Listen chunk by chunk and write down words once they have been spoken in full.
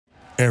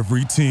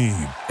Every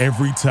team,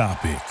 every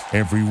topic,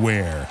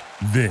 everywhere.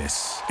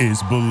 This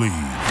is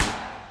Bleav.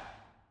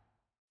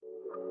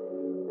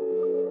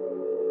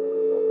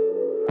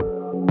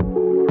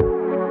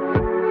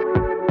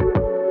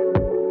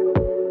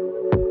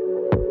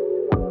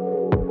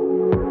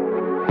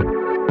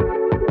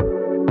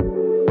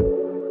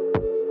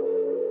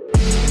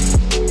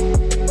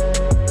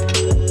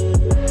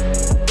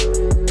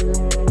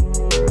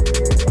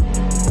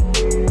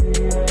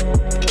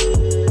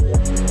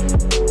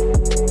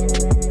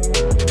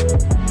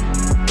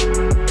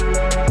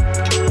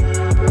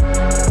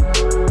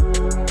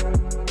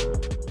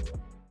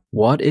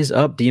 What is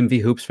up,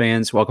 DMV Hoops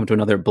fans? Welcome to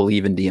another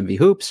Bleav in DMV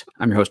Hoops.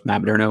 I'm your host,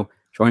 Matt Moderno.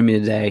 Joining me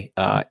today,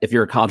 if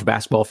you're a college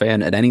basketball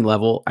fan at any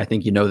level, I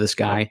think you know this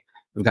guy.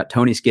 We've got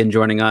Tony Skinn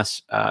joining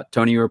us.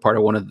 Tony, you were part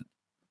of one of,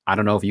 I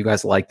don't know if you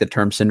guys like the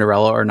term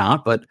Cinderella or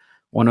not, but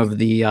one of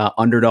the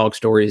underdog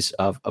stories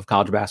of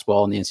college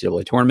basketball in the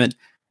NCAA tournament.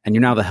 And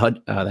you're now the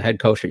head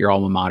coach at your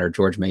alma mater,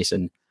 George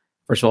Mason.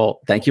 First of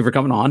all, thank you for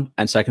coming on.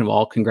 And second of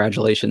all,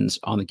 congratulations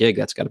on the gig.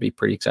 That's got to be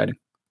pretty exciting.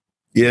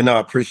 Yeah, no, I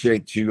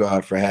appreciate you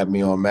for having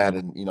me on, Matt.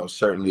 And,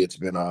 certainly it's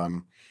been,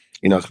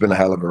 it's been a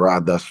hell of a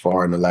ride thus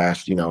far in the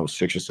last,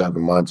 6 or 7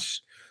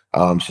 months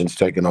since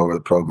taking over the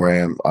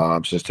program,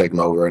 since taking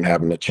over and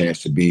having the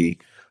chance to be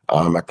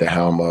at the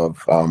helm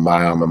of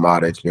my alma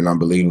mater. It's been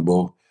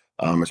unbelievable.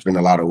 It's been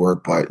a lot of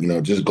work, but,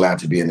 just glad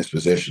to be in this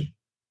position.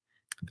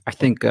 I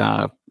think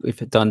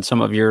we've done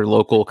some of your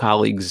local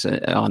colleagues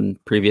on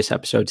previous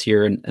episodes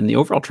here, and the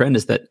overall trend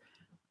is that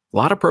a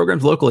lot of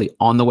programs locally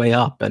on the way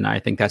up, and I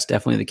think that's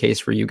definitely the case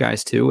for you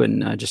guys too,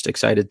 and just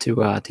excited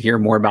to hear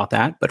more about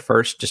that. But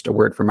first, just a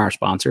word from our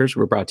sponsors.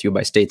 We're brought to you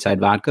by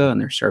Stateside Vodka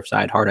and their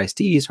Surfside hard iced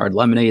teas, hard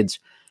lemonades,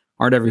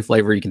 hard every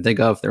flavor you can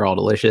think of. They're all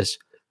delicious.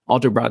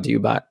 Also brought to you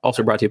by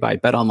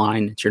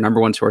BetOnline. It's your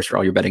number one source for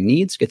all your betting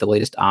needs. Get the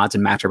latest odds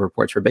and matchup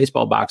reports for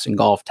baseball, boxing,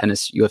 golf,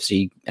 tennis,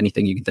 UFC,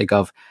 anything you can think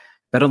of.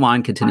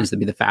 BetOnline continues to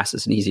be the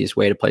fastest and easiest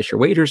way to place your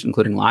wagers,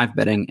 including live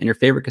betting and your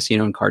favorite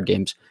casino and card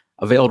games,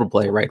 available to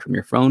play right from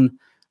your phone.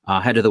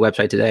 Head to the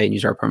website today and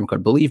use our promo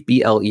code Bleav,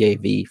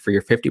 BLEAV, for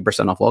your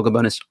 50% off welcome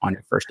bonus on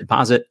your first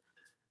deposit.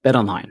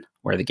 BetOnline,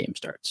 where the game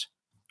starts.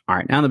 All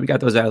right, now that we got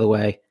those out of the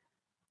way,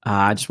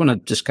 I just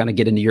want to kind of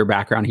get into your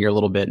background here a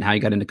little bit and how you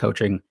got into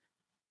coaching.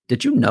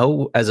 Did you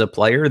know as a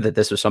player that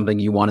this was something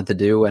you wanted to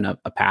do and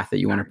a path that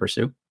you want to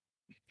pursue?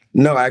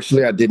 No,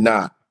 actually, I did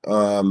not.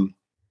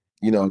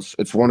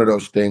 It's one of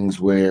those things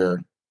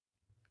where,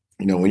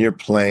 when you're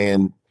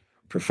playing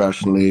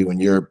professionally, when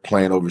you're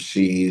playing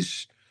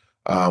overseas,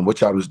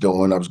 which I was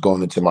doing, I was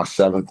going into my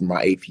 7th and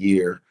my 8th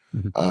year.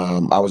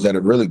 I was at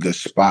a really good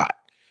spot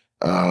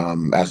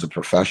as a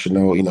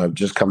professional,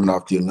 just coming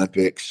off the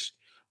Olympics,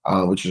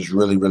 which was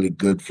really, really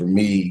good for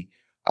me.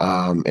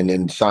 And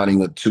then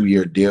signing a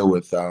 2-year deal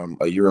with a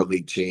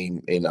EuroLeague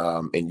team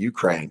in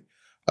Ukraine,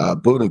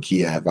 Buda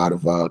Kiev, out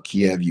of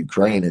Kiev,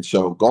 Ukraine. And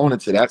so going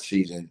into that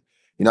season,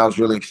 I was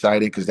really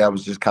excited because that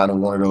was just kind of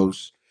one of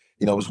those,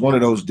 it was one of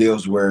those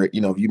deals where,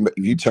 if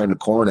you turn the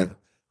corner,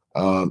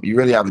 you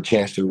really have a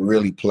chance to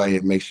really play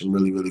and make some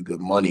really, really good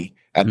money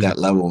at that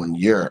level in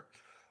Europe.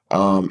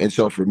 And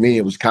so for me,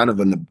 it was kind of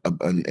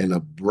an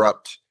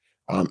abrupt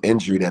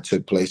injury that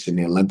took place in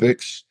the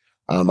Olympics.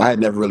 I had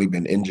never really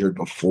been injured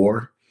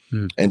before.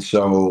 And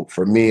so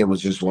for me, it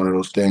was just one of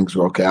those things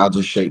where, okay, I'll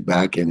just shake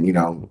back and,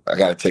 I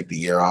got to take the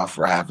year off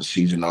or half a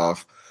season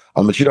off.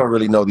 But you don't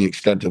really know the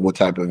extent of what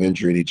type of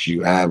injury that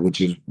you have,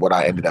 which is what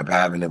I ended up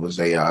having. It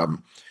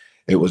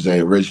was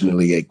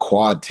originally a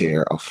quad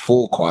tear, a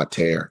full quad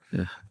tear.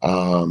 Yeah.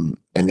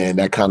 And then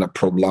that kind of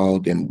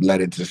prolonged and led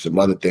into some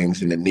other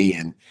things in the knee.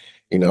 And,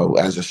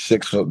 as a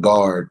 6-foot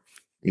guard,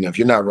 if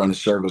you're not running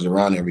circles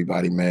around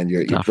everybody, man,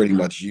 you're pretty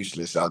much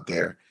useless out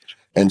there.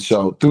 And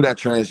so through that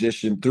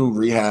transition, through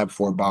rehab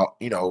for about,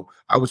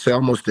 I would say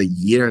almost a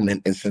year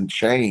and some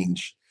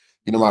change,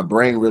 my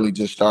brain really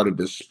just started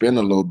to spin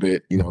a little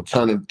bit,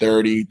 turning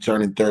 30,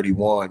 turning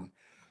 31.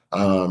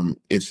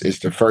 It's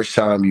the first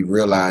time you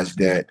realize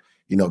that,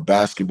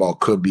 basketball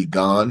could be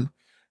gone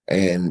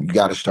and you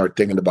got to start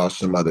thinking about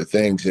some other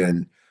things.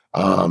 And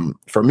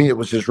for me, it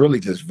was just really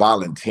just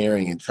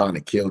volunteering and trying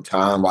to kill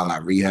time while I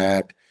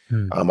rehabbed.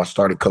 I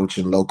started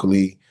coaching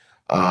locally,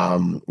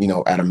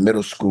 at a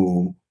middle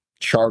school,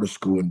 charter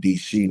school in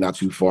D.C., not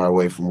too far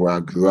away from where I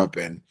grew up.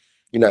 And,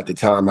 at the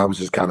time I was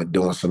just kind of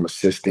doing some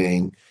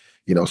assisting,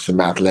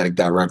 some athletic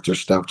director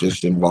stuff,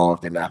 just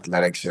involved in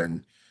athletics.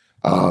 And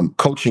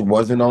coaching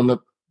wasn't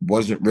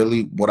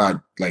really what I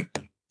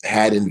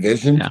had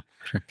envisioned. Yeah,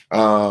 sure.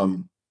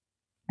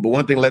 But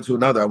one thing led to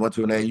another. I went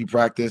to an AU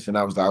practice and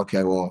I was like,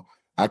 okay, well,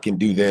 I can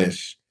do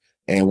this.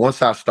 And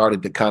once I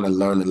started to kind of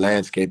learn the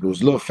landscape, it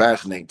was a little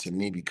fascinating to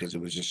me because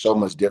it was just so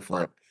much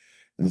different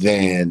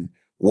than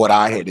what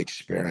I had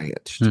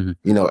experienced.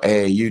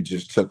 AAU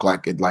just took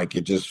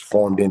it just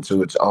formed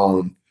into its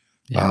own.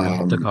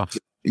 Yeah, took off.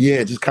 Yeah,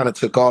 it just kind of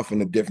took off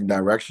in a different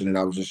direction. And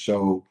I was just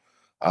so,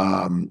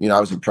 I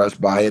was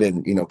impressed by it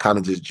and, kind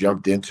of just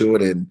jumped into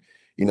it. And,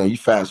 you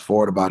fast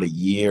forward about a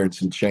year and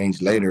some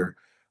change later,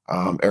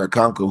 Eric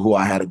Conkle, who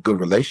I had a good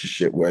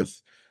relationship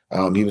with.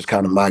 He was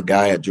kind of my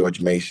guy at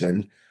George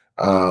Mason.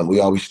 We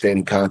always stayed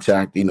in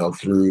contact,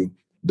 through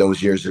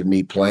those years of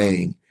me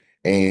playing.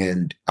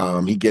 And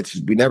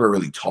we never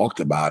really talked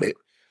about it.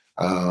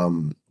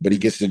 But he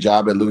gets the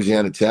job at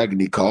Louisiana Tech, and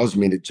he calls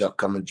me to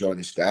come and join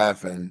his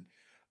staff. And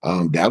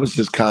that was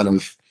just kind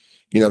of,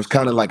 it's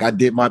kind of like I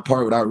did my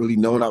part without really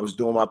knowing I was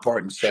doing my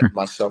part and setting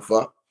myself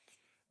up.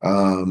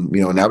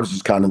 And that was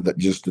just kind of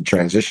the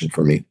transition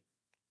for me.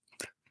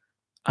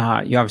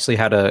 You obviously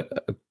had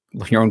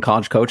your own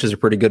college coach is a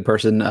pretty good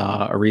person,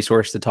 a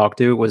resource to talk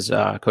to. Was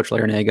Coach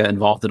Larinaga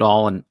involved at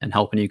all and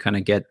helping you kind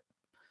of get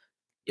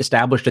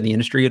established in the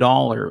industry at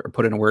all, or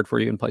put in a word for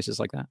you in places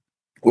like that?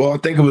 Well, I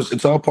think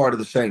it's all part of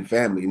the same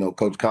family.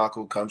 Coach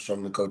Conkle comes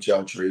from the Coach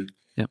L tree.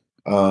 Yep.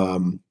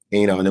 And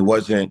it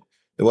was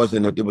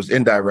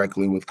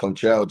indirectly with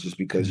Coach L, just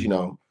because, he,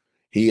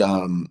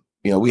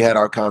 we had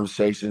our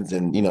conversations,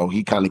 and,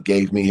 he kind of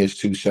gave me his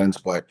 2 cents.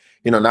 But,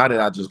 now that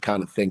I just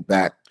kind of think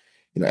back,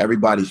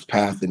 everybody's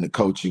path into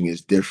coaching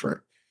is different.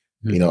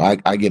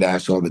 Mm-hmm. I get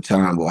asked all the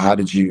time, well, how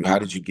did you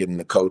get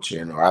into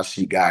coaching? Or I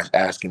see guys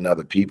asking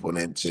other people,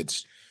 and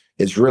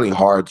it's really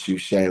hard to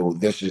say, well,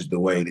 this is the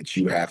way that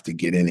you have to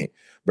get in it.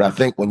 But I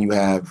think when you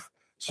have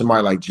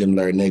somebody like Jim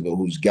Larinaga,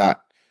 who's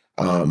got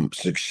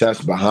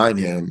success behind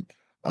him,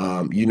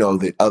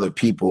 that other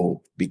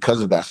people,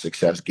 because of that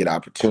success, get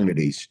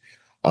opportunities.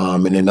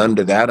 And then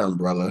under that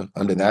umbrella,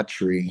 under that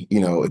tree,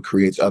 it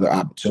creates other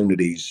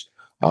opportunities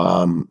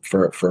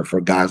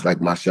for guys like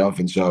myself.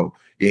 And so,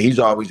 yeah, he's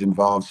always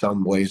involved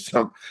some way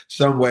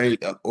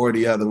or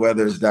the other,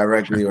 whether it's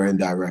directly or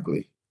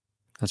indirectly.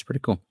 That's pretty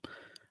cool.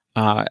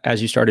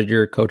 As you started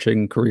your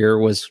coaching career,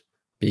 was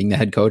being the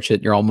head coach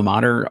at your alma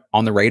mater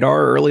on the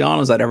radar early on?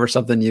 Was that ever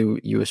something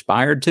you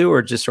aspired to,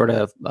 or just sort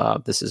of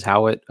this is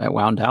how it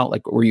wound out?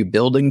 Like, were you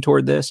building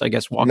toward this? I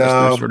guess walk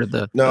us through sort of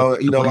the I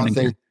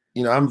think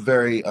I'm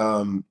very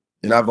and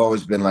I've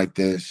always been like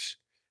this.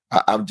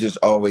 I've just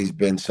always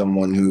been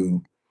someone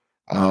who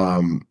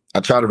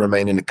I try to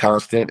remain in the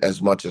constant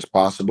as much as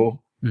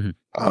possible.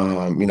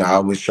 Mm-hmm. I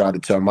always try to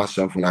tell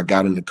myself when I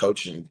got into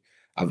coaching,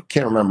 I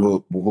can't remember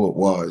who it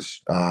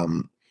was.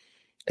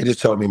 It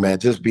just told me, man,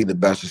 just be the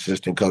best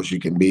assistant coach you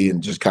can be,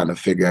 and just kind of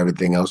figure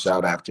everything else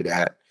out after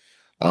that.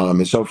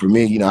 And so for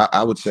me,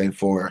 I would say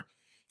this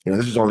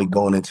is only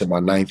going into my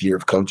 9th year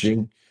of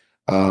coaching.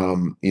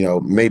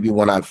 Maybe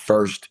when I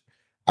started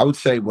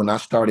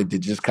to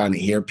just kind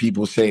of hear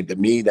people say it to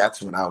me,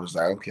 that's when I was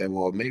like, okay,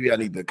 well, maybe I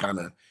need to kind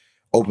of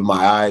open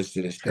my eyes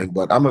to this thing.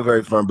 But I'm a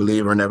very firm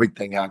believer in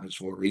everything happens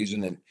for a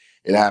reason, and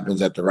it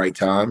happens at the right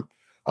time.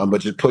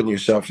 But just putting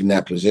yourself in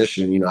that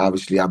position,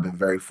 obviously I've been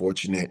very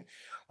fortunate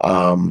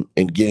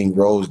in getting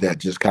roles that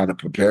just kind of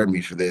prepared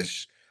me for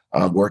this.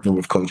 Working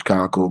with Coach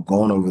Conkle,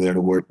 going over there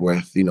to work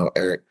with,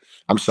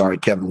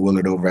 Kevin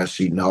Willard over at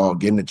Seton Hall,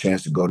 getting the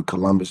chance to go to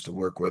Columbus to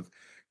work with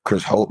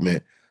Chris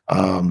Holtman.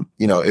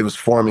 It was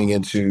forming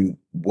into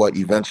what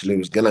eventually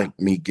was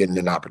me getting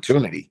an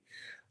opportunity.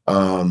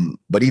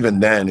 But even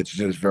then,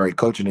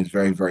 coaching is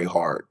very, very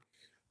hard.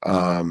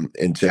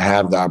 And to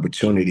have the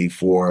opportunity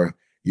for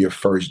your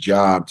first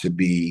job to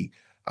be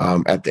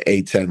at the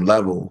A-10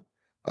 level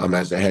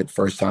as a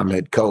first-time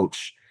head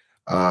coach,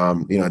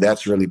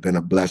 that's really been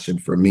a blessing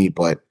for me.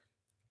 But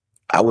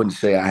I wouldn't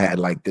say I had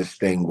like this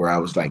thing where I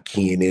was like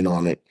keying in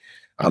on it.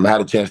 I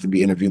had a chance to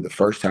be interviewed the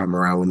first time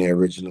around when they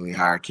originally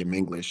hired Kim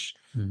English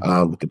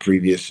with the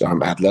previous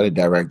athletic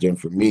director. And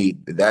for me,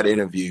 that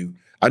interview,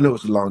 I know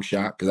it's a long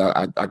shot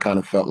because I kind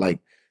of felt like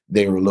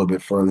they were a little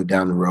bit further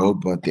down the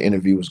road, but the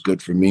interview was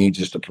good for me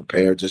just to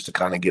prepare, just to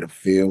kind of get a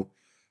feel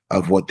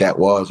of what that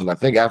was. And I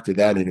think after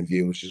that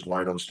interview, it was just one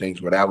of those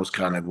things where that was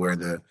kind of where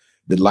the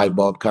light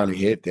bulb kind of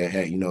hit that,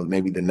 hey,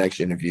 maybe the next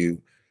interview,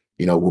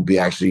 will be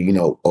actually,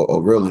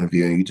 a real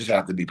interview, and you just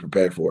have to be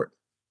prepared for it.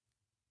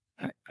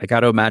 I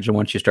got to imagine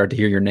once you start to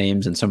hear your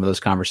names in some of those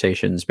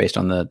conversations based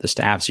on the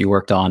staffs you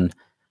worked on,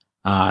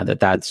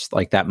 that's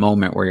like that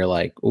moment where you're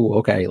like, oh,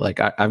 okay, like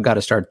I've got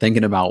to start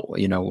thinking about,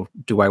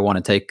 do I want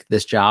to take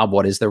this job?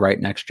 What is the right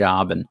next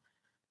job? And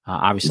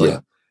obviously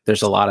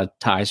there's a lot of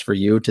ties for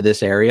you to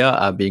this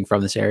area, being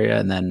from this area.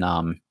 And then,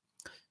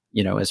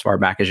 as far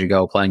back as you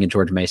go playing in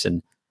George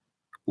Mason,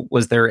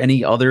 was there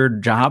any other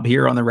job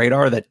here on the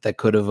radar that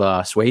could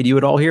have swayed you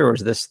at all here? Or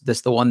is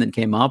this the one that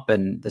came up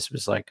and this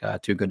was like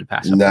too good to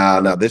pass up?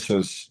 No, this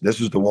was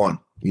the one.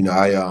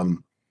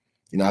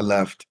 I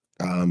left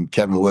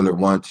Kevin Willard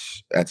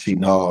once at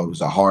Seton Hall. It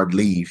was a hard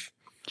leave.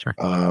 Sure.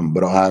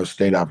 But Ohio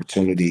State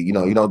opportunity,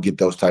 you don't get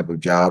those type of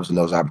jobs and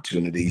those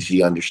opportunities.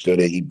 He understood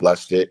it. He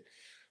blessed it.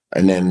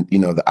 And then,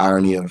 the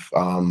irony of,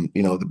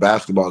 the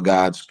basketball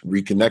gods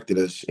reconnected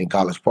us in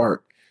College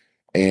Park.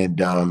 And,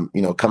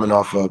 coming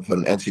off of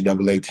an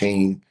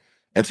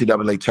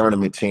NCAA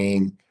tournament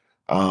team,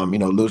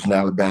 losing to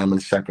Alabama in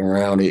the second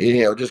round,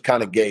 it just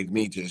kind of gave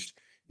me this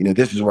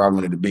is where I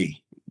wanted to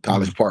be,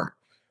 College Park.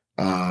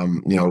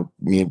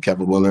 Me and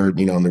Kevin Willard,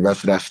 and the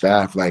rest of that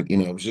staff,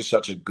 it was just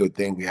such a good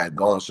thing we had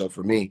going. So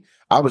for me,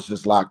 I was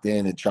just locked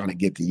in and trying to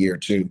get to year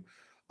 2.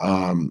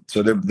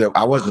 So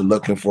I wasn't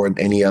looking for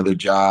any other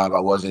job. I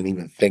wasn't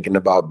even thinking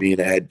about being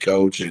a head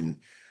coach. And,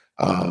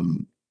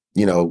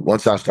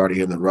 once I started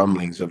hearing the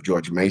rumblings of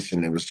George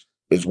Mason, it was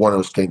one of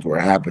those things where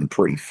it happened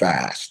pretty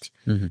fast.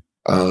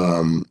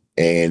 Mm-hmm.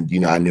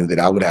 And I knew that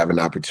I would have an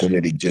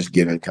opportunity just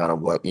given kind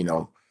of what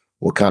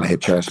kind of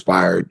had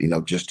transpired,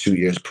 just 2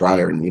 years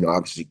prior. And,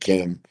 obviously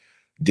Kim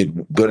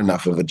did good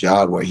enough of a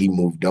job where he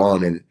moved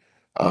on, and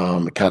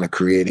it kind of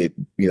created,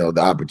 the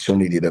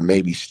opportunity to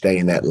maybe stay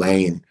in that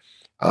lane.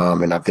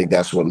 And I think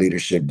that's what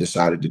leadership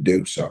decided to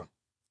do. So,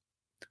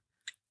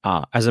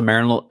 as a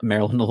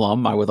Maryland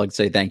alum, I would like to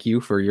say thank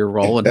you for your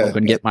role in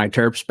helping get my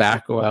Terps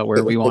back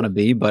where we want to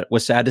be. But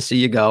was sad to see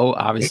you go.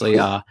 Obviously,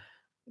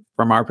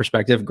 from our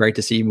perspective, great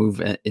to see you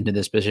move into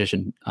this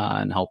position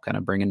and help kind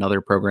of bring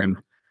another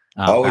program.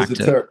 Always back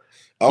a Terp.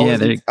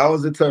 Always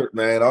a Terp,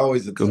 man.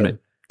 Always a Terp.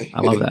 I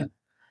love that.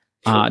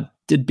 Sure.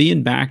 Did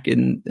being back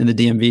in the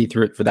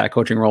DMV for that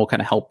coaching role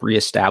kind of help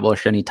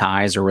reestablish any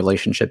ties or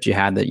relationships you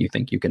had that you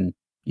think you can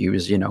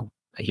use,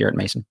 here at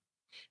Mason?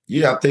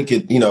 Yeah, I think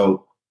it,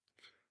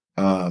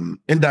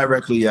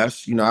 indirectly,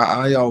 yes.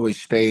 I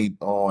always stayed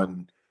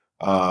on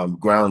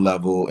ground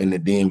level in the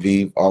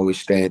DMV,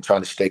 always trying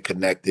to stay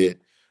connected.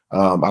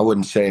 I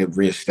wouldn't say I've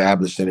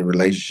reestablished any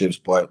relationships,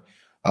 but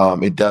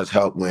it does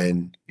help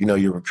when,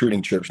 your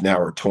recruiting trips now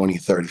are 20,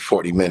 30,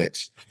 40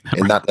 minutes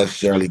and not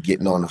necessarily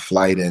getting on a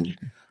flight and,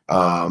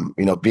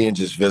 being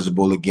just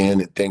visible again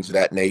and things of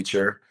that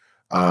nature.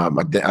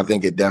 I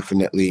think it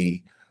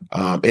definitely,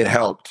 it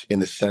helped in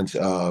the sense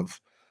of,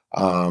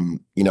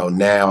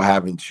 now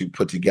having to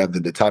put together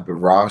the type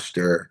of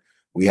roster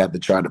we had to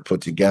try to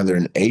put together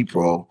in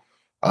April.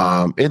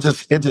 It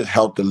just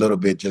helped a little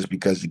bit just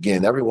because,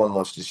 again, everyone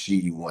wants to see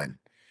you win.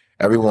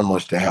 Everyone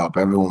wants to help.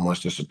 Everyone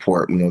wants to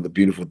support. The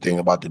beautiful thing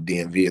about the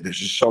DMV, there's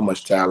just so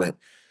much talent.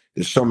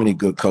 There's so many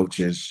good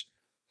coaches,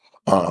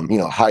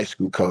 high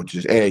school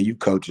coaches, AAU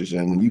coaches,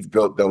 and when you've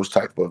built those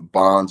type of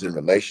bonds and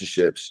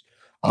relationships,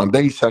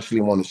 they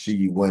essentially want to see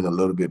you win a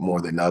little bit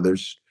more than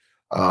others.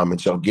 And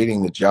so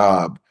getting the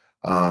job,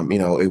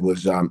 it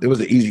was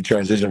an easy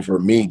transition for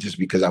me just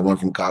because I went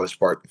from College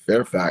Park to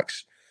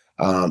Fairfax.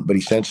 But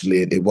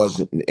essentially it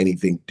wasn't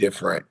anything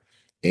different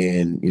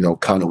in,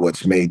 kind of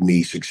what's made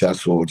me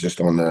successful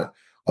just on the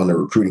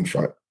recruiting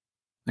front.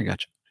 I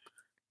got you.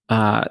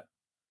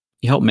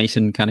 You helped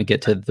Mason kind of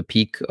get to the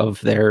peak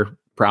of their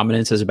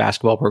prominence as a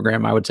basketball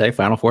program, I would say.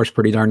 Final Four is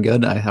pretty darn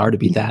good. Hard to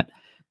beat that.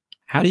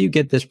 How do you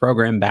get this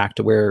program back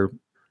to where,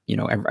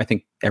 I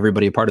think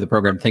everybody a part of the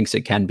program thinks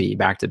it can be,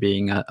 back to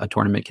being a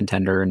tournament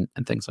contender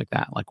and things like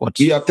that? Like what's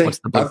the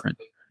blueprint?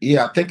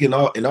 I think in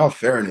all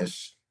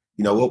fairness,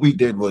 what we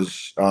did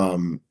was,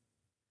 it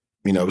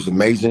was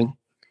amazing.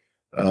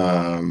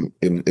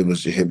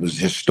 It was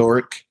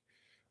historic.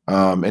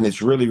 And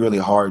it's really, really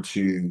hard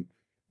to,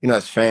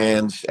 as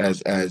fans,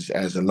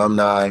 as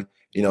alumni,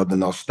 the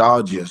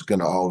nostalgia is going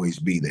to always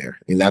be there.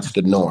 And that's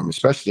the norm,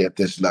 especially at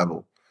this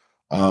level.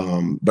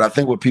 But I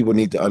think what people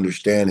need to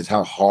understand is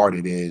how hard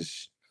it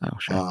is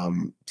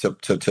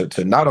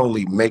to not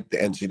only make the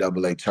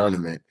NCAA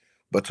tournament,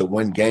 but to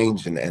win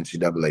games in the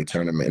NCAA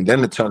tournament, and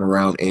then to turn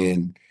around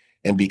and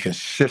be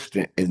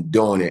consistent in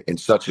doing it in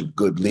such a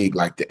good league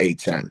like the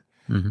A10.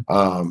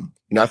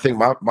 Mm-hmm. I think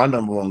my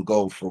number one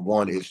goal for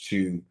one is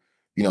to,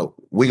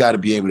 we got to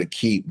be able to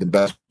keep the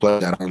best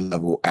players at our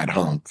level at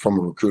home from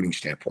a recruiting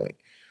standpoint.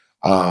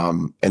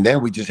 And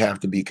then we just have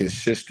to be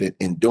consistent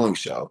in doing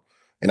so.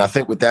 And I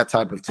think with that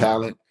type of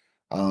talent,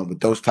 with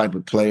those type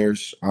of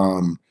players,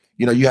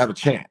 you have a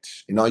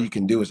chance. And all you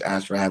can do is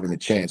ask for having a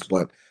chance.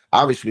 But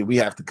obviously, we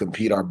have to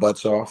compete our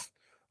butts off.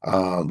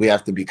 We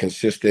have to be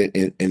consistent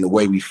in the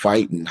way we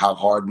fight and how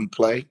hard we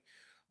play.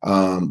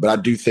 But I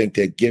do think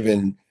that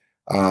given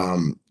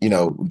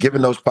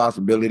those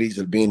possibilities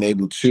of being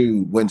able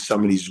to win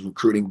some of these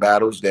recruiting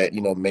battles that,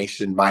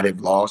 Mason might have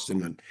lost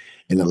in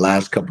the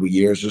last couple of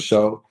years or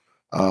so,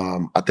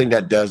 I think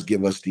that does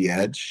give us the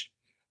edge.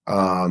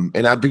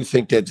 And I do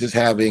think that just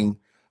having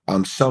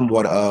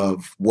somewhat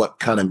of what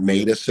kind of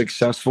made us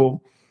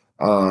successful,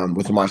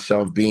 with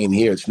myself being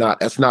here,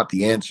 that's not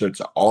the answer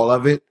to all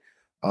of it.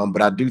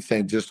 But I do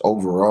think just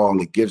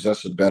overall, it gives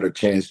us a better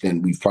chance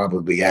than we've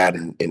probably had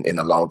in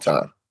a long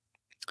time.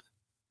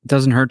 It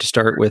doesn't hurt to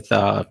start with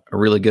a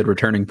really good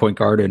returning point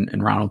guard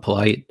in Ronald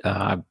Polite.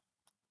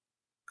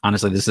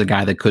 Honestly, this is a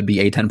guy that could be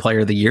A10 player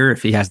of the year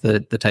if he has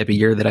the type of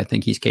year that I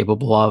think he's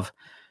capable of.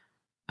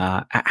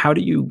 How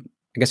did you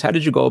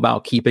go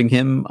about keeping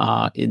him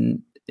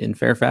in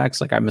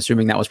Fairfax? Like, I'm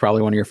assuming that was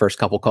probably one of your first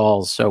couple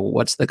calls. So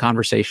what's the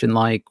conversation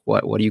like?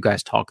 What do you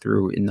guys talk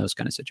through in those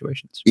kind of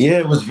situations? Yeah,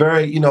 it was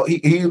very,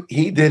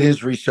 he did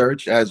his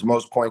research as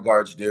most point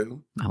guards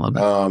do. I love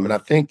it. And I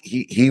think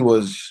he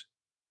was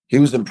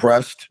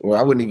impressed, or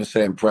I wouldn't even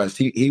say impressed.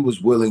 He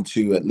was willing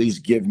to at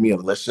least give me a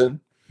listen.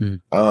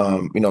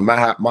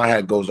 My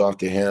hat goes off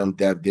to him,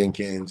 Dev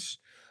Dinkins,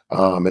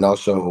 and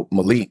also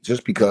Malik,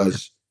 just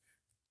because,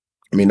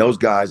 those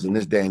guys in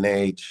this day and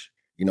age,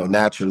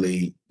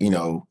 naturally,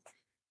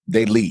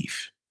 they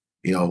leave.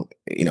 him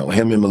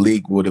and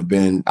Malik would have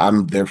been.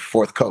 I'm their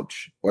fourth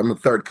coach, or I'm the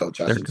third coach,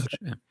 I should say.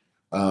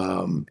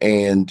 Yeah.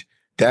 And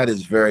that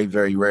is very,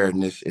 very rare in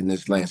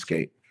this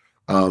landscape.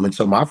 And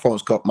so my phone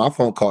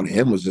call to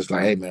him was just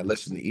like, "Hey, man,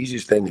 listen. The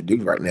easiest thing to do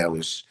right now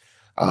is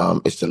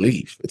to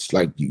leave. It's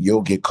like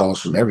you'll get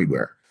calls from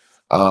everywhere,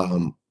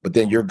 but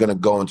then you're going to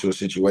go into a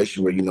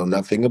situation where you know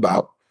nothing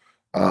about,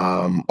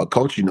 a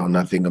coach you know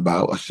nothing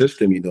about, a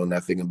system you know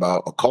nothing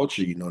about, a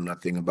culture you know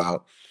nothing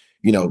about.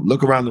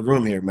 Look around the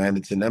room here, man.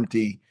 It's an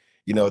empty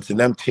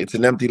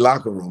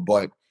locker room,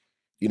 but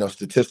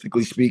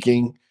statistically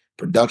speaking,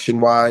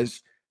 production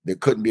wise, there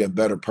couldn't be a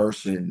better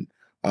person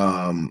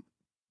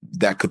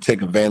that could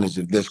take advantage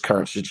of this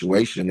current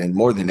situation. And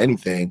more than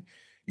anything,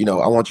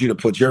 I want you to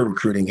put your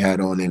recruiting hat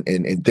on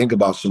and think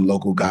about some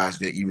local guys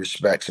that you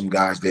respect, some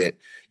guys that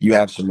you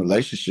have some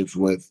relationships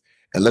with,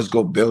 and let's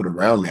go build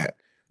around that."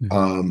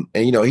 Mm-hmm.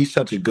 And he's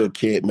such a good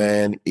kid,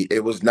 man.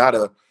 It was not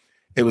a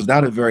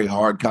very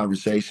hard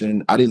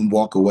conversation. I didn't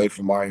walk away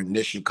from our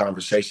initial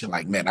conversation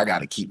like, man, I got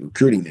to keep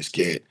recruiting this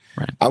kid.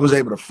 Right. I was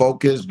able to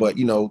focus, but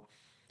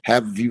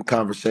have a few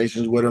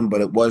conversations with him.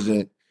 But it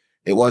wasn't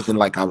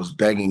like I was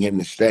begging him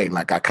to stay.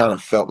 Like I kind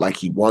of felt like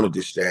he wanted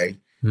to stay,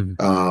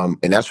 and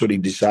that's what he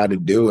decided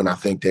to do. And I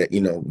think that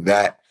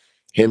that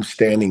him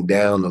standing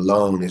down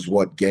alone is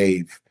what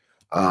gave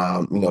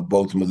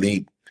both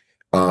Malik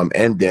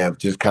and Dev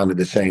just kind of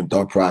the same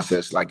thought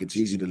process. Like it's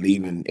easy to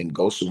leave and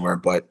go somewhere,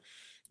 but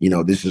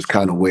this is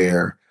kind of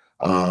where,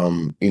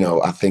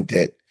 I think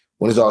that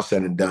when it's all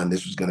said and done,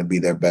 this was going to be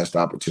their best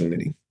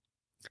opportunity.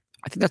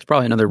 I think that's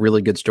probably another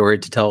really good story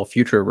to tell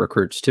future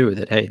recruits too,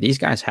 that, hey, these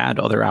guys had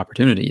other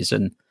opportunities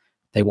and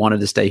they wanted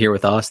to stay here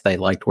with us. They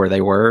liked where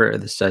they were.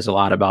 This says a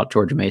lot about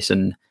George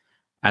Mason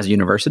as a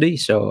university.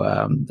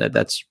 So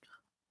that's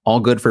all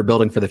good for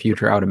building for the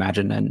future, I would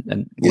imagine.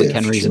 And Malik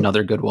Henry's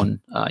another good one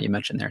you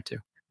mentioned there too.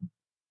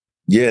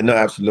 Yeah, no,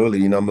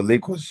 absolutely.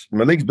 Malik's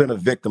been a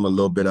victim a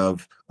little bit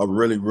of a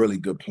really, really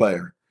good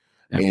player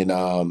in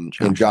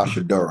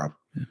Joshua Durham.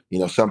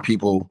 Yeah. Some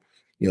people,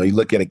 you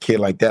look at a kid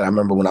like that. I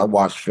remember when I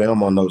watched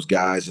film on those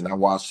guys and I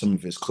watched some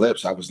of his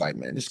clips, I was like,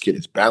 man, this kid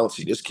is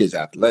bouncy. This kid's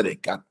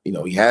athletic.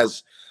 He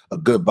has a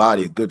good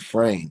body, a good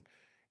frame.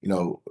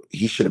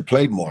 He should have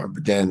played more.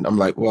 But then I'm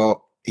like,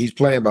 well, he's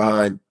playing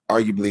behind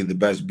arguably the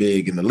best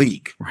big in the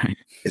league. Right.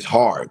 It's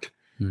hard.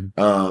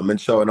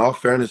 And so in all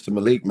fairness to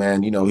Malik,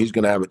 man, he's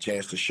going to have a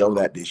chance to show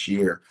that this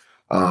year.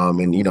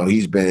 And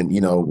he's been,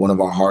 one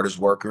of our hardest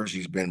workers.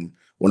 He's been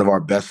one of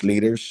our best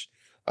leaders.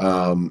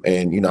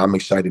 And I'm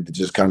excited to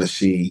just kind of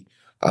see,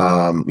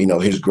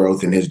 his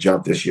growth and his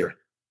jump this year.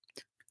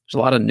 There's a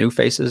lot of new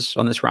faces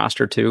on this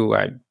roster too.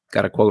 I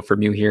got a quote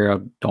from you here. I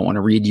don't want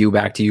to read you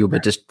back to you,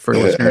 but just for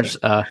listeners,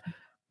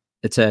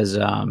 it says,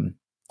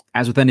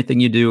 as with anything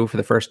you do for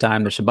the first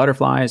time, there's some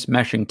butterflies.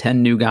 Meshing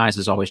 10 new guys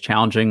is always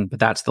challenging, but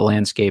that's the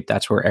landscape.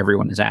 That's where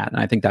everyone is at. And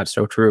I think that's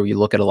so true. You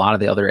look at a lot of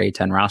the other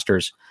A10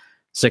 rosters,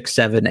 6,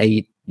 7,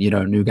 8,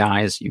 new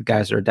guys. You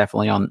guys are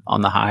definitely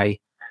on the high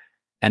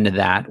end of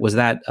that. Was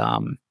that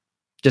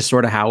just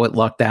sort of how it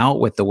lucked out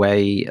with the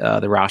way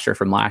the roster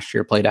from last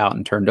year played out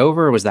and turned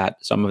over? Or was that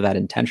some of that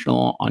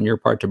intentional on your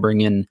part to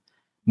bring in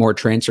more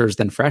transfers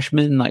than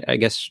freshmen? Like, I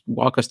guess,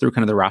 walk us through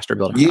kind of the roster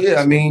building process.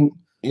 I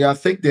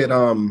think that,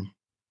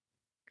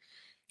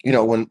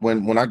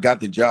 when I got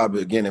the job,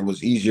 again, it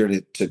was easier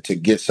to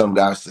get some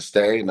guys to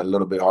stay and a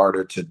little bit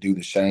harder to do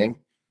the same.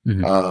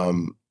 I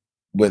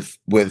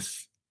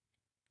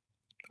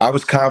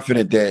was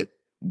confident that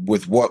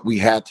with what we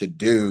had to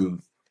do,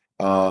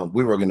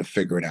 we were going to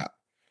figure it out.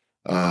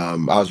 I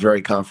was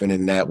very confident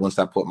in that once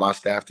I put my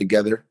staff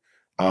together.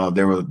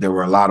 There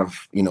were a lot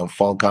of,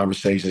 phone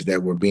conversations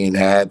that were being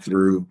had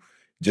through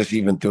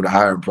the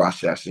hiring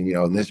process. And,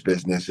 in this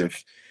business,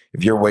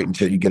 if you're waiting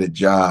until you get a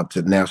job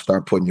to now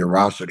start putting your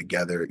roster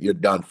together, you're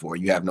done for.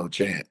 You have no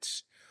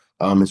chance.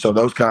 And so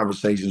those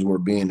conversations were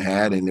being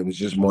had, and it was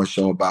just more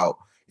so about,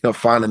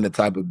 finding the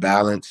type of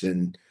balance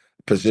and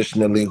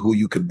positionally who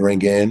you could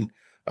bring in.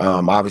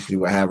 Obviously,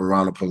 we're having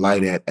Ronald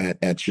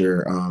at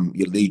your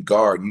lead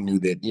guard. You knew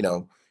that,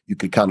 you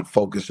could kind of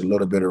focus a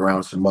little bit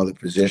around some other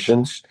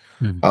positions.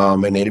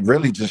 And it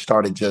really just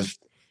started just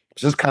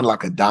kind of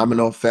like a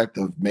domino effect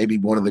of maybe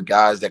one of the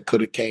guys that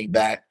could have came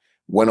back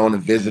went on a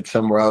visit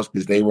somewhere else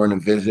because they were on a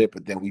visit,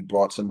 but then we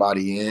brought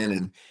somebody in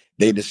and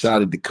they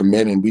decided to come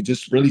in, and we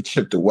just really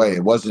chipped away.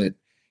 It wasn't,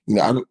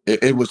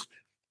 it was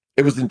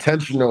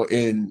intentional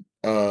in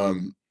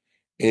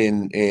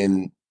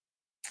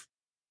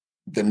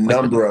the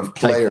number of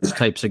players,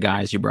 types of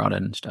guys you brought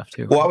in and stuff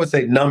too. Well, I would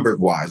say number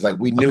wise, like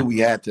we knew we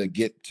had to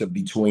get to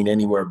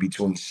anywhere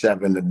between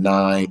 7 to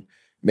 9,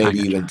 maybe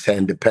even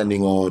 10,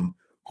 depending on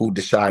who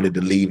decided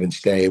to leave and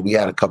stay. We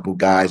had a couple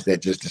guys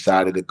that just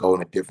decided to go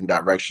in a different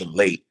direction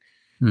late.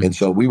 And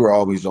so we were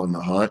always on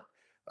the hunt.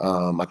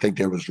 I think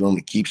there was room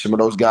to keep some of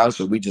those guys.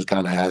 So we just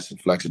kind of had some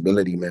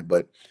flexibility, man.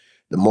 But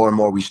the more and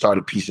more we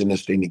started piecing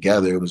this thing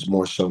together, it was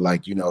more so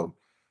like,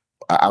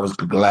 I was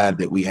glad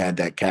that we had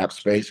that cap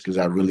space, because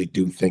I really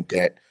do think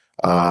that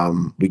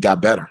we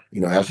got better.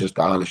 That's just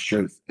the honest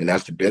truth, and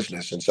that's the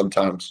business. And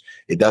sometimes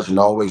it doesn't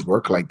always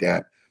work like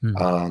that.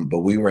 But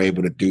we were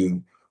able to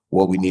do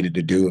what we needed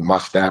to do. And my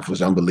staff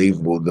was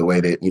unbelievable the way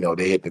that,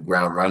 they hit the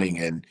ground running,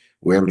 and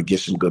we were able to get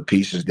some good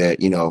pieces that,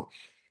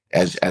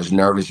 as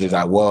nervous as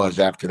I was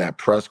after that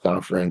press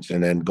conference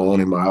and then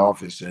going in my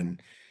office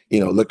and,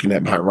 looking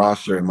at my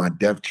roster and my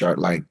depth chart,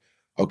 like,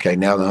 okay,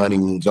 now the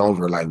honeymoon's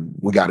over. Like,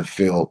 we got to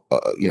feel,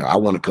 I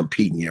want to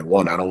compete in year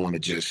one. I don't want to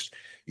just,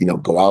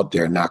 go out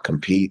there and not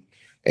compete.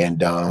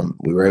 And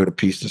we were able to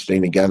piece this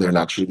thing together. And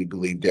I truly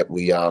believe that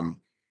we over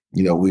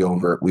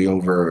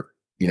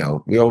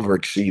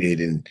exceeded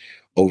and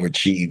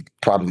overachieved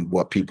probably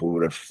what people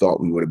would have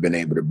thought we would have been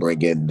able to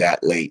bring in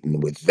that late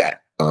and with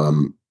that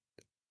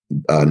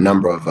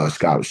number of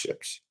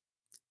scholarships.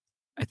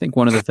 I think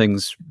one of the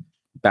things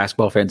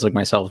basketball fans like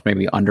myself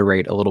maybe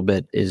underrate a little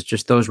bit is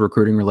just those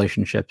recruiting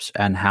relationships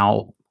and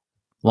how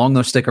long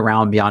those stick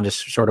around beyond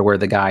just sort of where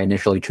the guy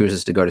initially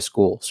chooses to go to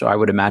school. So I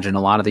would imagine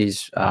a lot of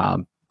these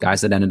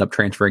guys that ended up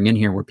transferring in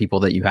here were people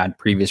that you had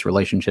previous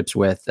relationships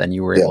with and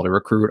you were able to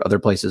recruit other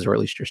places, or at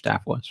least your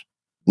staff was.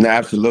 No,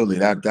 absolutely.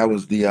 That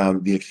was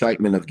the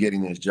excitement of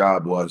getting this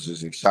job. Was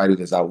as excited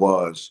as I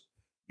was,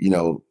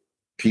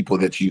 people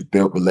that you've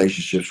built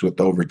relationships with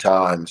over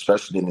time,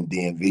 especially in the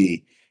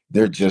DMV,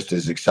 they're just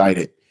as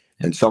excited.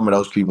 And some of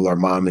those people are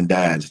mom and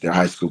dads, they're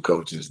high school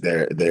coaches,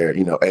 they're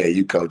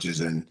AAU coaches,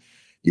 and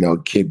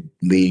kid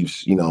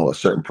leaves, a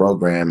certain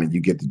program and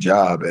you get the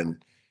job,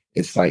 and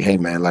it's like, hey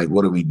man, like,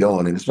 what are we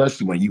doing? And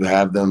especially when you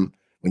have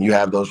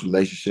those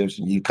relationships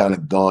and you kind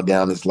of gone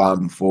down this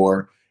line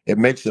before, it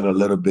makes it a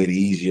little bit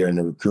easier in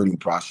the recruiting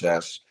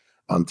process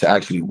to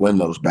actually win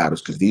those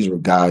battles. Because these were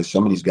guys,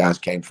 some of these guys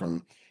came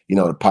from,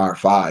 the Power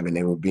Five, and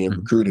they were being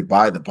recruited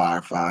by the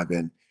Power Five.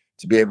 And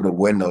to be able to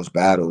win those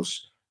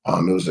battles,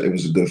 it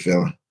was a good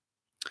feeling.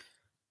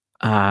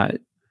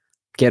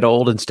 Get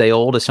old and stay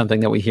old is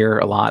something that we hear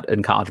a lot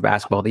in college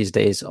basketball these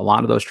days. A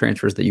lot of those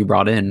transfers that you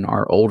brought in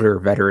are older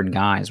veteran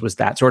guys. Was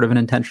that sort of an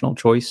intentional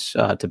choice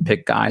to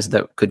pick guys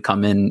that could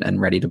come in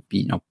and ready to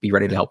be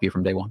ready to help you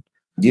from day one?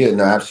 Yeah,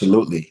 no,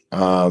 absolutely.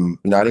 I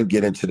didn't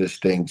get into this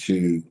thing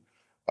to,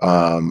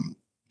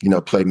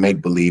 play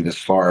make believe as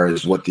far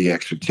as what the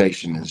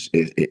expectation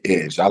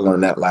is. I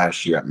learned that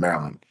last year at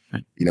Maryland.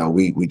 Right.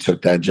 We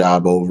took that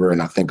job over,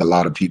 and I think a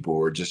lot of people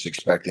were just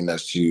expecting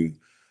us to,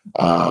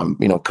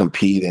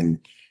 compete and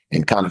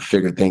kind of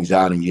figure things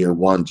out in year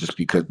one, just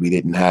because we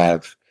didn't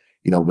have,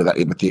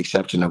 with the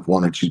exception of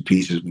one or two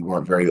pieces, we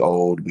weren't very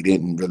old. We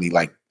didn't really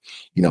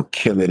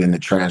kill it in the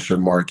transfer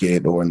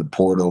market or in the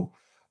portal.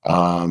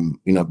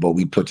 But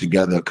we put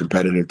together a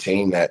competitive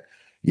team that,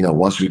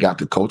 once we got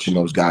to coaching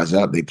those guys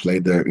up, they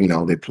played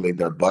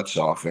their butts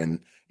off, and,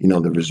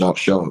 the results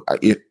show.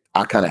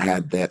 I kind of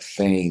had that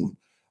same,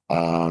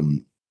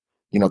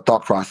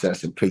 thought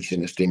process and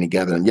piecing this thing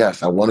together. And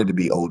yes, I wanted to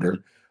be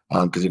older,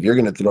 because if you're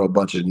going to throw a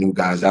bunch of new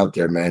guys out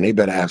there, man, they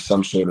better have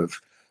some sort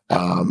of,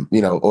 some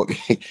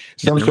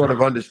sort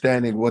of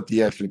understanding what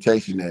the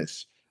expectation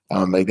is.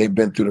 They've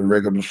been through the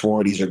rigor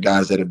before. These are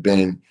guys that have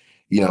been,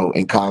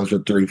 in college for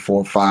 3,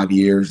 4, 5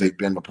 years. They've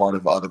been a part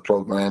of other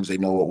programs. They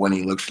know what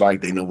winning looks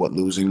like. They know what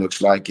losing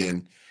looks like.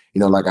 And,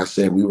 like I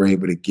said, we were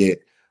able to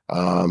get,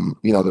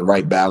 the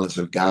right balance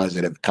of guys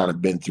that have kind of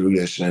been through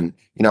this. And,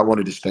 I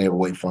wanted to stay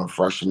away from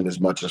freshmen as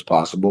much as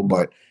possible,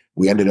 but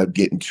we ended up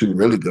getting 2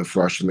 really good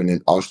freshmen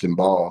in Austin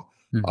Ball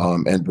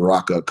and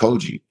Baraka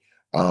Koji.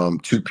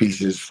 2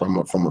 pieces from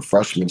a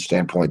freshman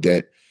standpoint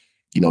that,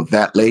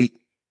 that late,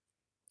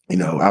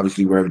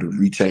 obviously we're able to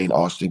retain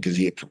Austin because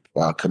he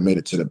had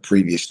committed to the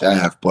previous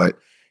staff, but,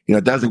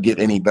 it doesn't get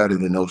any better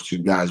than those 2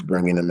 guys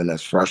bringing them in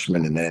as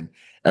freshmen. And then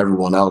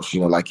everyone else,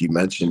 like you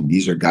mentioned,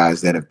 these are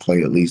guys that have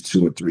played at least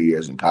 2 or 3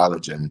 years in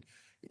college. And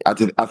I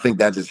think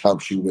that just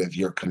helps you with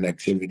your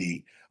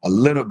connectivity a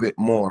little bit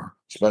more,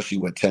 especially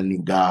with 10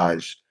 new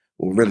guys.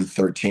 Well, really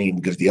 13,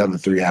 because the other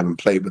 3 haven't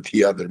played, but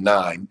the other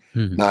 9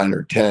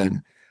 or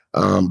 10.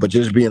 But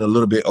just being a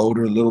little bit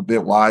older, a little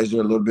bit wiser,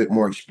 a little bit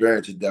more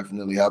experienced, it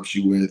definitely helps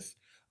you with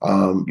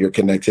your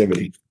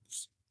connectivity.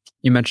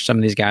 You mentioned some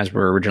of these guys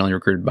were originally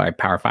recruited by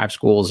Power 5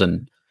 schools,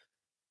 and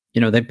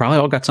they probably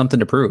all got something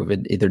to prove.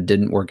 It either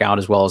didn't work out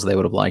as well as they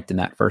would have liked in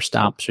that first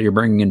stop. So you're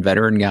bringing in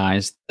veteran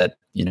guys that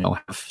have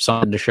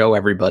something to show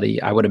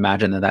everybody. I would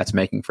imagine that that's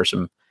making for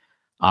some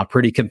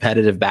pretty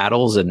competitive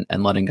battles and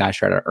letting guys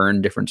try to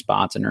earn different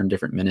spots and earn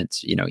different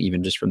minutes.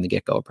 Even just from the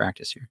get go of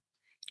practice here.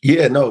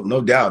 Yeah,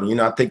 no doubt.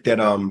 I think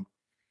that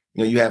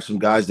you have some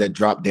guys that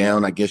drop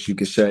down, I guess you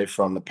could say,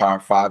 from the Power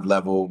 5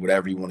 level,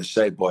 whatever you want to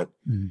say, but.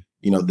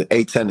 The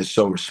A-10 is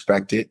so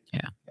respected.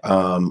 Yeah.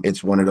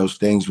 It's one of those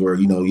things where,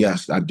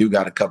 yes, I do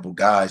got a couple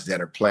guys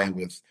that are playing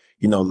with,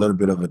 a little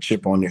bit of a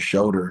chip on their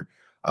shoulder.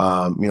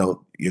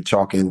 You're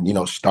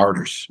talking,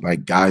 starters,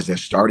 like guys that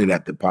started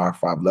at the Power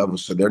 5 level.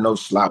 So they're no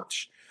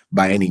slouch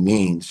by any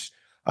means.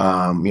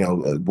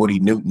 Woody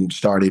Newton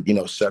started,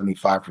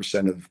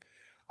 75%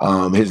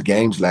 of his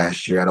games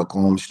last year at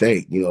Oklahoma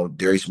State.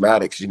 Darius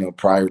Maddox,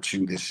 prior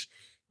to this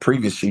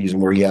previous season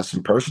where he had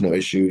some personal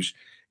issues,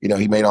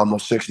 he made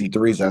almost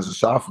 63s as a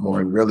sophomore,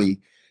 and really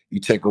you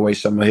take away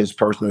some of his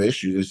personal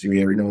issues this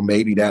year,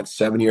 maybe that's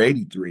 70 or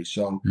 83.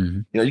 So,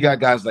 you got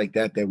guys like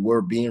that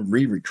were being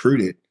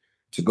re-recruited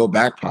to go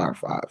back Power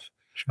 5.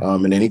 Sure.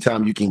 And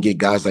anytime you can get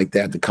guys like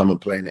that to come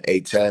and play in the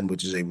A10,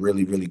 which is a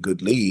really, really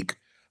good league,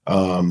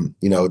 I'm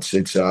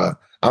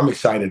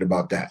excited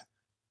about that.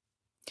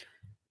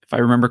 If I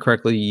remember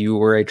correctly, you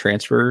were a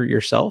transfer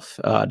yourself.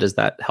 Does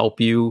that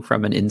help you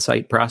from an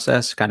insight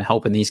process, kind of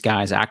helping these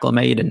guys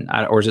acclimate?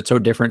 Or is it so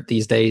different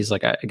these days?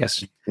 Like, I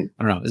guess, I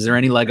don't know. Is there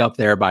any leg up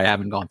there by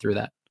having gone through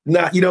that?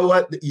 Nah, you know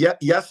what?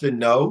 Yes and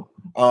no.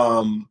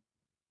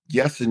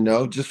 Yes and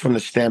no, just from the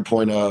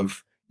standpoint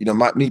of,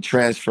 me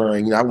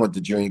transferring, I went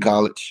to junior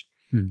college.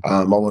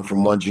 I went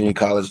from one junior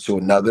college to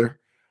another.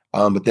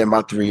 But then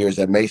my 3 years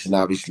at Mason,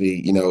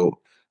 obviously,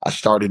 I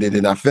started it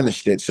and I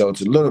finished it. So it's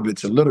a little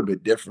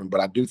bit different,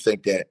 but I do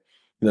think that,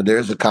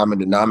 there's a common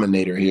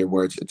denominator here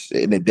where it's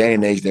in the day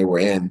and age that we're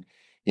in,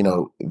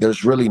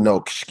 there's really no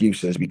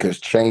excuses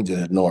because change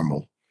is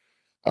normal.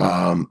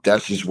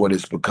 That's just what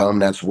it's become.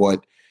 That's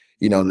what,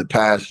 in the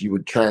past you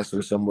would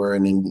transfer somewhere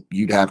and then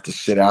you'd have to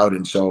sit out.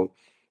 And so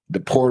the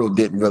portal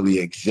didn't really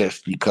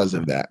exist because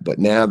of that. But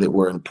now that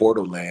we're in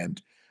portal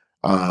land,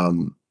 I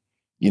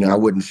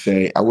wouldn't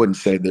say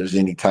there's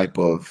any type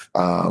of,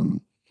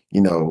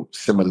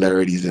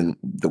 similarities in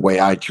the way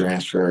I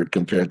transferred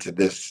compared to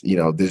this,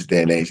 this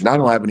day and age. And I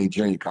don't have any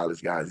junior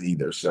college guys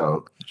either.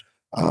 So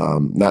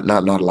not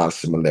a lot of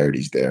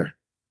similarities there.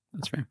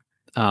 That's fair.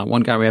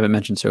 One guy we haven't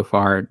mentioned so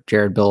far,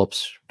 Jared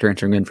Billups,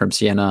 transferring in from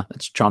Siena.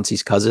 That's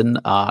Chauncey's cousin.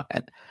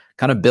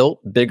 Kind of built,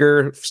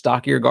 bigger,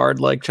 stockier guard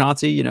like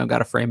Chauncey,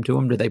 got a frame to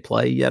him. Do they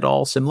play at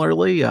all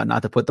similarly?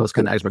 Not to put those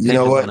kind of expectations. You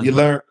know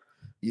what?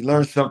 You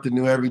learn something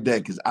new every day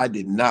because I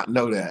did not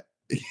know that.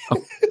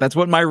 That's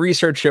what my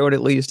research showed,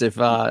 at least. If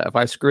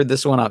I screwed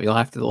this one up, you'll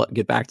have to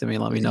get back to me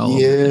and let me know.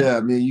 Yeah,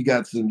 I mean, you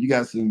got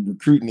some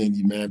recruiting in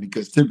you, man,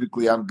 because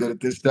typically I'm good at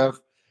this stuff.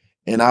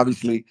 And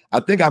obviously, I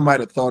think I might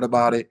have thought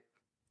about it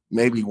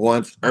maybe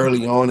once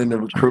early on in the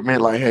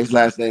recruitment, like, hey, his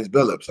last name's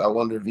Billups. I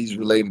wonder if he's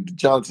related to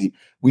Chauncey.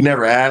 We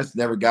never asked,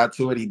 never got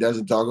to it. He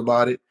doesn't talk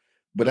about it,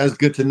 but that's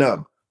good to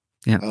know.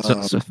 Yeah,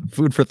 so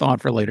food for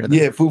thought for later. Then.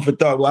 Yeah, food for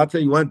thought. Well, I'll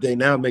tell you one thing.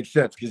 Now it makes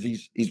sense because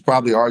he's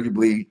probably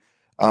arguably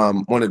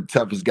one of the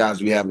toughest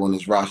guys we have on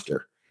this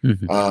roster. We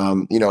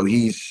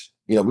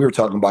were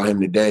talking about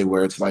him today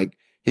where it's like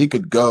he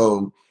could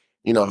go,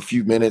 a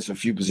few minutes, a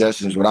few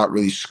possessions without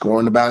really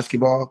scoring the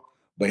basketball,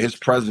 but his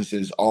presence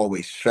is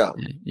always felt.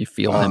 Yeah, you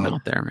feel him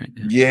out there, right?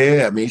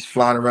 Yeah, I mean, he's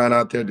flying around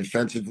out there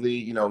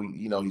defensively.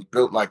 He's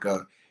built like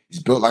a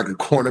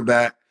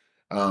cornerback.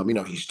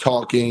 He's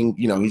talking.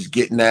 He's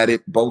getting at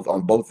it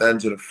on both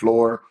ends of the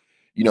floor.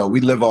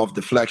 We live off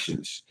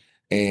deflections,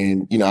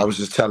 and I was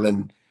just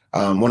telling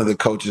one of the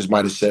coaches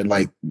might have said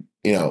like,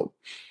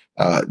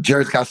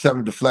 Jared's got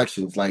 7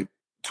 deflections, like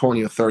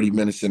 20 or 30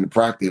 minutes into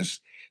practice.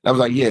 And I was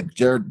like, yeah,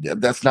 Jared,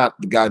 that's not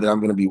the guy that I'm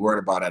going to be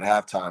worried about at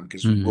halftime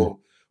because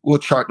we'll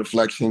chart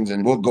deflections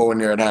and we'll go in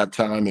there at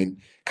halftime and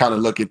kind of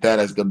look at that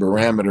as the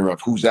barometer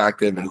of who's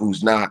active and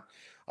who's not.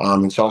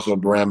 It's also a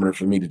barometer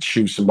for me to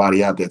choose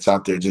somebody out that's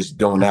out there just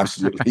doing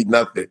absolutely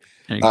nothing.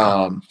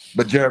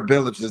 But Jared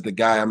Billups is the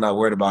guy I'm not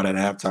worried about at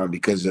halftime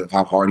because of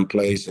how hard he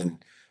plays and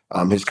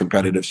his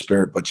competitive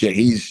spirit. But yeah,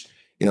 he's,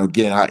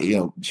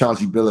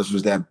 Chauncey Billups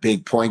was that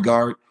big point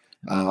guard.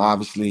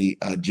 Obviously,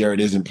 Jared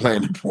isn't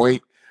playing the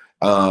point,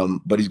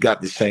 but he's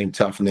got the same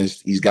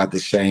toughness. He's got the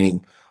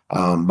same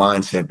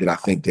mindset that I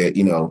think that,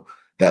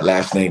 that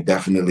last name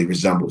definitely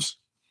resembles.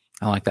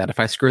 I like that. If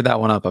I screw that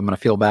one up, I'm going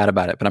to feel bad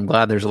about it, but I'm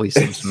glad there's at least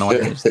some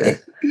similarities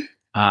there.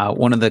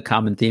 One of the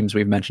common themes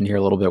we've mentioned here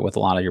a little bit with a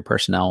lot of your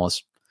personnel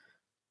is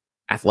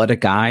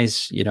athletic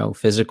guys,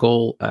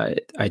 physical.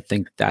 I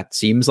think that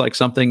seems like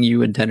something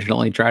you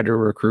intentionally tried to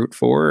recruit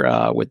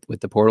for with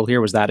the portal here.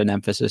 Was that an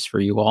emphasis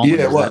for you all?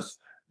 Yeah, it was.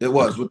 It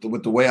was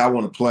with the way I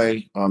want to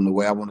play, the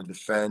way I want to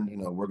defend.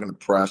 We're going to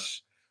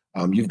press.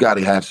 You've got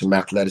to have some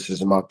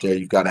athleticism out there.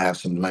 You've got to have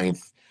some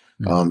length.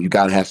 You've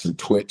got to have some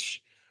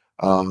twitch.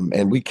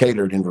 And we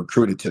catered and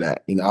recruited to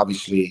that.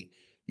 Obviously,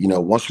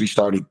 once we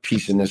started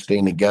piecing this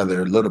thing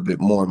together a little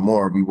bit more and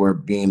more, we were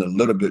being a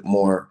little bit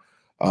more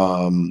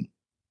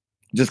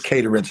just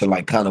catering to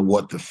like kind of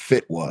what the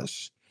fit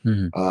was.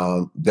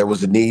 There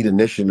was a need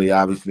initially,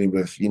 obviously,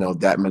 with,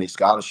 that many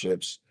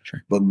scholarships.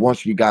 Sure. But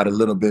once we got a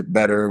little bit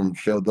better and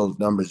filled those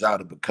numbers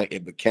out,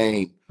 it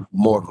became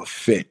more of a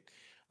fit.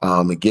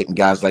 And getting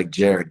guys like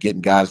Jared,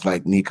 getting guys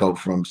like Nico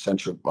from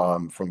Central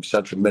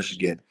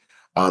Michigan,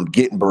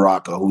 getting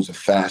Baraka, who's a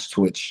fast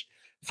twitch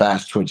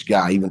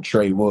guy, even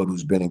Trey Wood,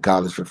 who's been in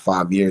college for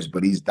 5 years,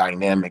 but he's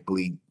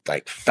dynamically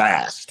like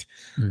fast.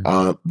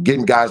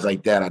 Getting guys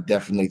like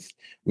that,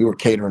 we were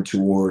catering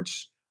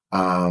towards,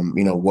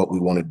 what we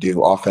want to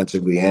do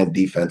offensively and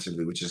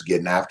defensively, which is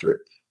getting after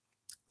it.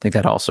 I think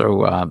that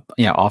also,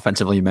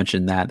 offensively, you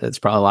mentioned that it's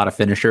probably a lot of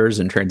finishers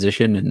and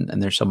transition,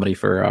 and there's somebody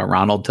for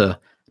Ronald to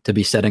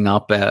be setting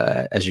up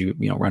as you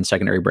run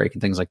secondary break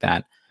and things like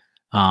that.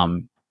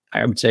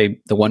 I would say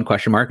the one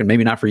question mark, and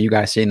maybe not for you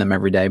guys seeing them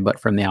every day, but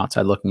from the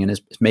outside looking in,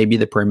 is maybe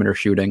the perimeter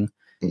shooting.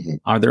 Mhm.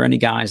 Are there any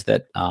guys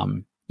that,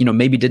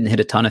 maybe didn't hit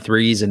a ton of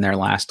threes in their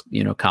last,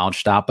 college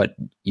stop, but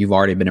you've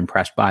already been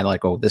impressed by,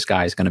 like, oh, this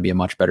guy is going to be a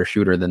much better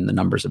shooter than the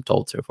numbers have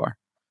told so far?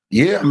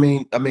 Yeah, I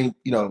mean,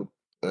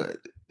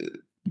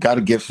 got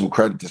to give some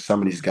credit to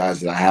some of these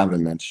guys that I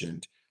haven't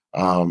mentioned.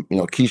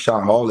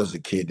 Keyshawn Hall is a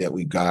kid that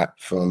we got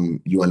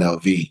from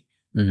UNLV,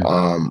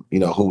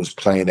 who was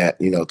playing at,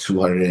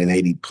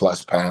 280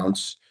 plus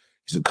pounds.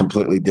 He's a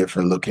completely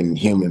different looking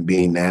human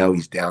being now.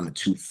 He's down to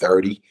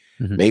 230,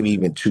 maybe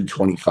even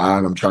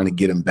 225. I'm trying to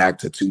get him back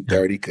to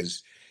 230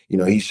 because,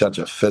 he's such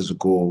a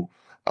physical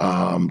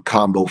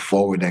combo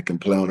forward that can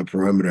play on the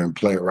perimeter and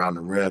play around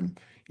the rim.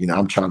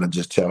 I'm trying to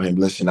just tell him,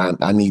 listen,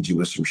 I need you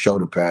with some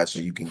shoulder pads so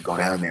you can go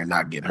down there and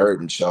not get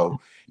hurt. And so,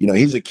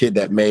 he's a kid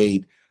that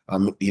made,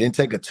 he didn't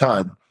take a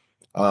ton,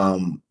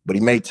 but he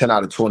made 10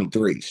 out of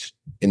 23s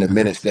in the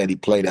minutes that he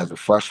played as a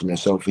freshman.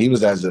 So if he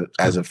was as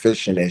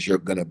efficient as you're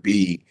going to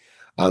be,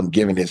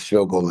 given his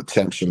field goal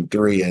attempts from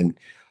three, and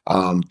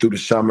through the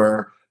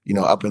summer,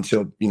 up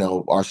until,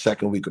 our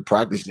second week of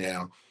practice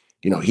now,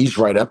 he's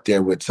right up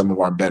there with some of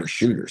our better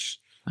shooters.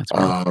 That's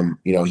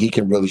great. He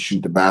can really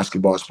shoot the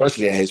basketball,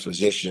 especially at his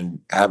position,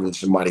 having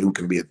somebody who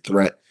can be a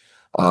threat,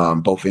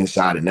 both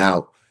inside and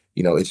out.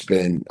 It's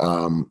been,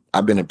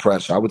 I've been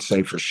impressed. So I would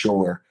say for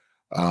sure,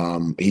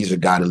 he's a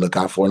guy to look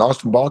out for. And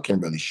Austin Ball can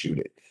really shoot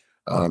it.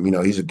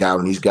 He's a guy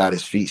when he's got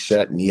his feet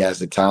set and he has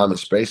the time and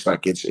space,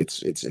 like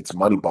it's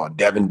money ball.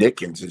 Devin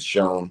Dickens has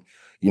shown,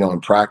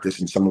 in practice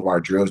and some of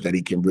our drills that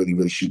he can really,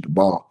 really shoot the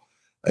ball.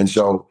 And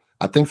so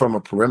I think from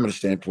a perimeter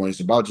standpoint, it's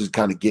about just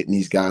kind of getting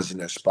these guys in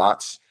their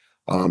spots.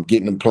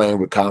 Getting them playing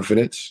with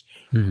confidence.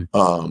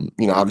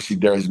 Obviously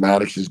Darius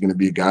Maddox is going to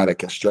be a guy that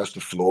can stretch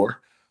the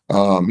floor.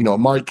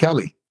 Amari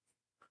Kelly,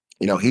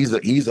 he's a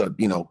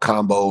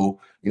combo,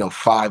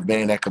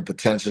 5-man that could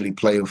potentially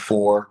play a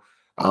 4.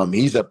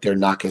 He's up there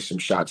knocking some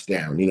shots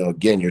down.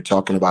 Again, you're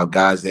talking about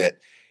guys that,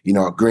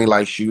 are green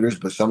light shooters,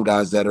 but some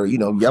guys that are,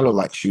 yellow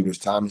light shooters,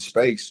 time and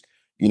space,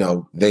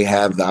 they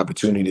have the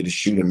opportunity to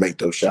shoot and make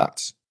those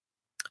shots.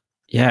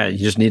 Yeah, you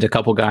just need a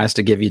couple guys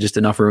to give you just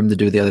enough room to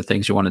do the other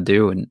things you want to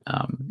do. And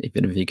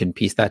even if you can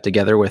piece that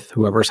together with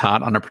whoever's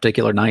hot on a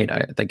particular night,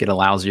 I think it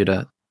allows you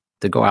to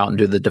go out and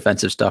do the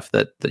defensive stuff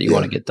that you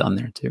want to get done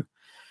there too.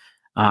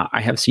 I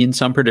have seen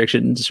some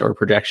predictions or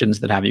projections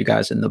that have you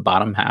guys in the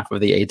bottom half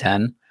of the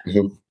A10.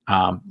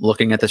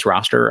 Looking at this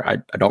roster, I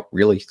don't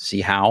really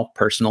see how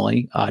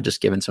personally,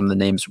 just given some of the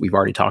names we've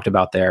already talked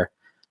about there.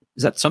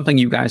 Is that something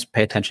you guys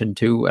pay attention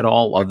to at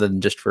all, other than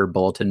just for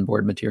bulletin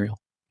board material?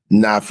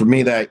 Nah, for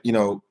me, that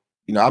I'm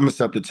gonna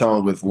set the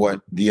tone with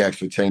what the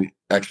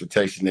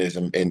expectation is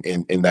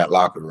in that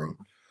locker room.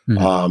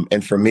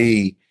 And for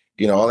me,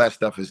 all that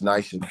stuff is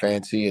nice and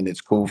fancy, and it's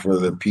cool for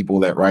the people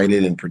that write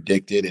it and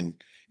predict it, and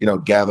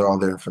gather all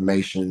their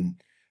information,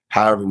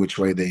 however which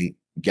way they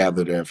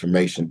gather their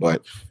information.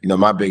 But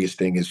my biggest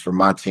thing is for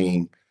my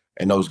team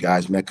and those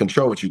guys, man,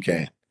 control what you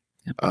can.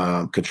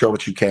 Control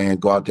what you can.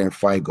 Go out there and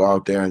fight. Go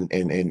out there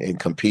and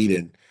compete.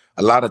 And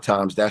a lot of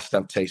times that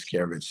stuff takes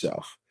care of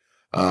itself.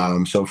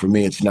 So for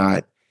me, it's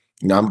not,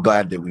 I'm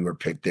glad that we were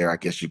picked there, I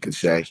guess you could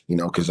say,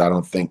 because I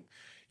don't think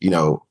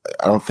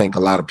a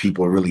lot of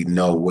people really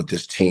know what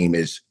this team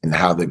is and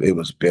how it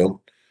was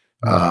built.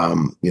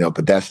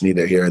 But that's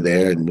neither here or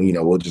there. And,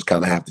 we'll just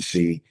kind of have to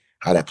see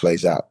how that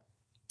plays out.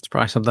 It's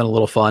probably something a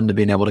little fun to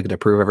being able to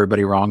prove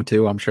everybody wrong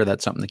too. I'm sure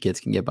that's something the kids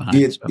can get behind.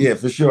 Yeah, yeah,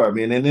 for sure. I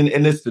mean, and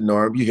it's the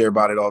norm. You hear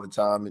about it all the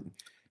time. And,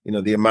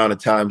 the amount of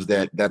times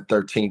that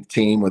 13th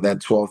team or that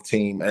 12th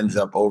team ends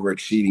up over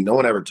exceeding. No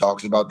one ever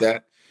talks about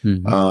that.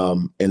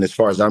 And as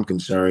far as I'm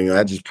concerned,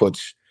 that just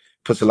puts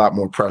a lot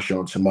more pressure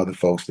on some other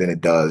folks than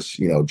it does,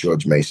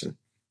 George Mason.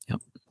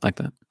 Yep, like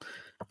that.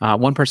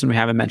 One person we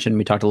haven't mentioned,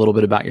 we talked a little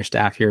bit about your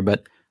staff here,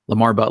 but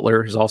Lamar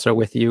Butler is also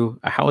with you.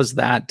 How is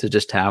that to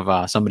just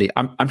have somebody?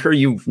 I'm sure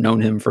you've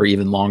known him for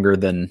even longer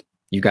than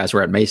you guys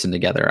were at Mason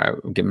together. I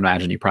can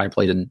imagine you probably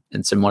played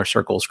in similar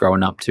circles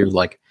growing up too.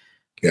 Like,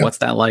 what's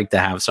that like to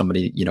have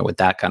somebody, with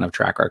that kind of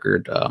track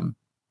record,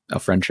 a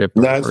friendship?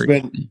 No,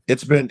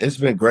 it's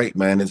been great,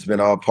 man. It's been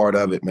all part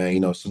of it,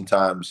 man.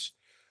 Sometimes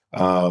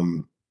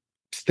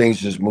things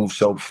just move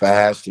so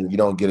fast and you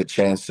don't get a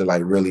chance to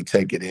like really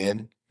take it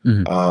in.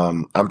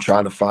 I'm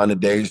trying to find the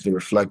days to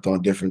reflect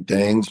on different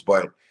things,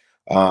 but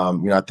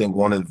I think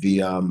one of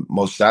the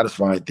most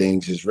satisfying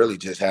things is really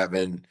just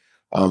having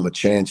a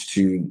chance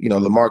to,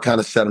 Lamar kind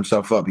of set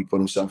himself up. He put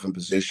himself in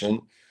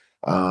position.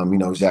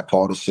 He's at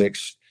Paul VI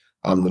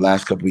the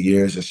last couple of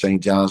years at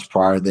St. John's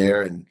prior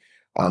there, and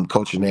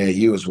coaching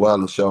AAU as well.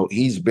 And so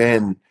he's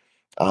been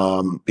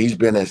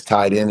as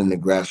tied in the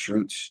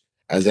grassroots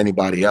as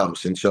anybody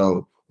else. And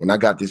so when I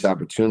got this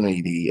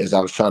opportunity, as I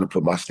was trying to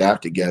put my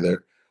staff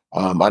together,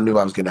 I knew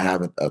I was going to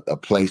have a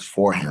place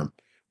for him,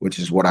 which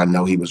is what I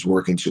know he was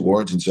working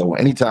towards. And so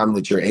anytime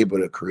that you're able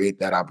to create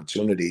that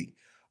opportunity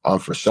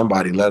for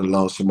somebody, let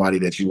alone somebody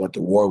that you went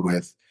to war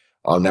with,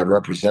 that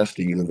represents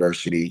the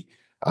university,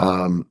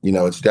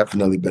 it's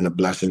definitely been a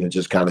blessing to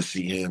just kind of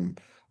see him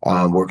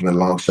working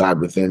alongside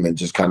with him and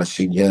just kind of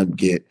seeing him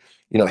get,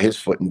 his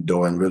foot in the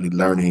door and really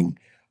learning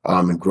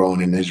and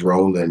growing in his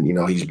role. And,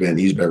 he's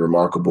been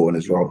remarkable in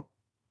his role.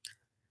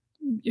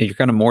 You're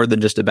kind of more than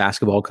just a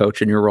basketball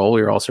coach in your role.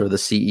 You're also the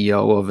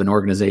CEO of an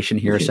organization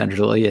here,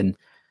 essentially, and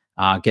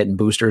getting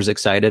boosters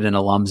excited and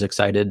alums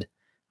excited,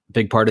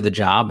 big part of the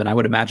job. And I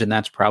would imagine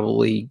that's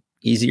probably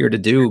easier to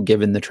do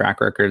given the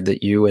track record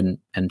that you and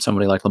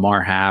somebody like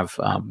Lamar have,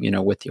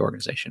 with the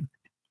organization.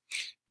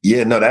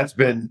 Yeah, no, that's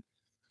been,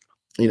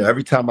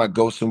 every time I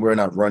go somewhere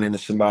and I run into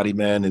somebody,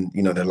 man, and,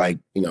 they're like,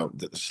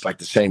 it's like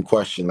the same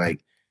question,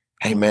 like,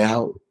 hey,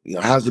 man,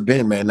 how's it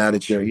been, man, now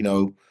that you're,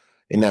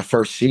 in that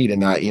first seat?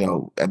 And I,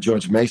 at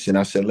George Mason,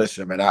 I said,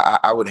 listen, man,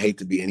 I would hate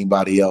to be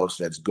anybody else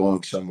that's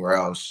going somewhere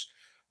else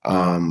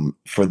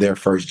for their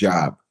first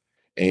job.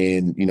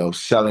 And,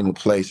 selling a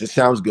place, it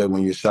sounds good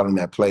when you're selling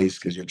that place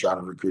because you're trying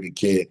to recruit a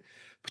kid,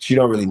 but you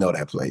don't really know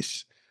that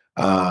place.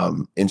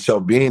 And so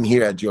being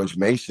here at George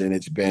Mason,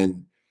 it's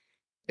been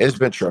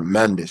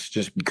tremendous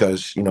just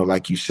because,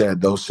 like you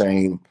said,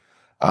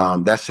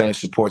 that same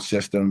support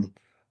system,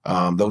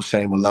 those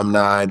same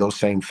alumni, those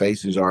same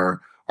faces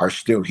are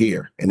still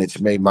here. And it's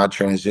made my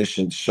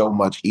transition so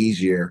much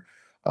easier.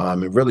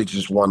 And really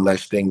just one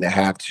less thing to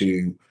have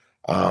to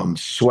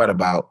sweat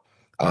about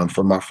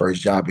for my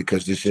first job,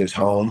 because this is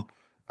home.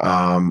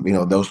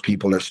 Those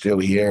people are still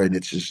here, and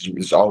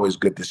it's always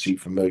good to see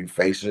familiar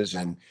faces,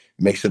 and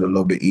makes it a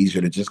little bit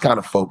easier to just kind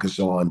of focus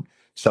on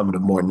some of the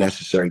more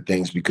necessary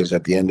things, because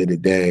at the end of the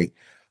day,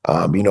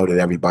 that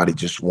everybody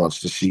just wants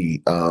to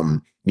see,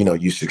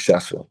 you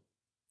successful.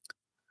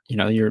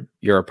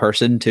 You're a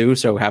person too.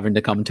 So having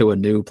to come to a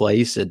new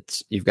place,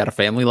 you've got a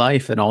family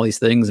life and all these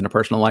things and a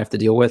personal life to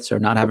deal with. So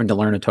not having to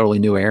learn a totally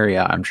new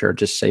area, I'm sure it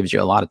just saves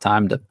you a lot of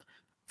time to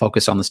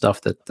focus on the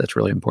stuff that's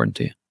really important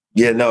to you.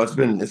 Yeah, no, it's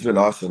been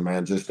awesome,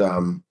 man. Just, I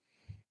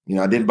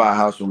did buy a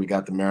house when we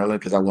got to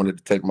Maryland because I wanted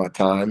to take my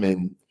time.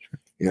 And,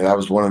 that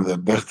was one of the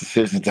best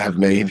decisions I've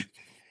made.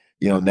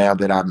 Now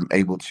that I'm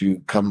able to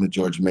come to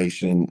George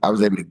Mason, I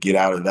was able to get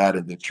out of that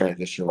and then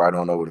transition right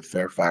on over to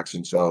Fairfax.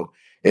 And so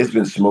it's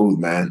been smooth,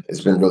 man.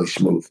 It's been really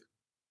smooth.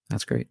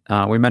 That's great.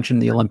 We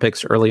mentioned the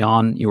Olympics early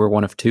on. You were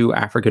one of 2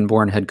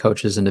 African-born head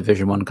coaches in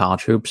Division I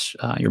college hoops.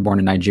 You're born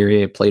in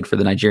Nigeria, played for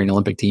the Nigerian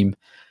Olympic team.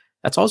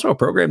 That's also a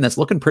program that's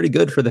looking pretty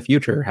good for the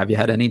future. Have you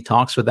had any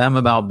talks with them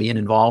about being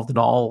involved at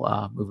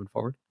all moving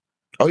forward?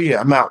 Oh,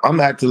 yeah. I'm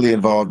actively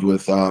involved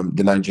with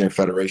the Nigerian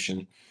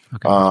Federation.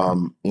 Okay.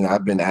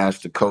 I've been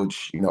asked to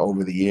coach,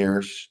 over the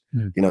years.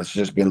 It's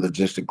just been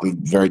logistically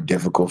very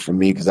difficult for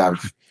me because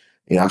I've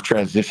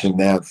transitioned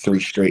now 3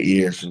 straight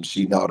years from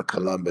Seton to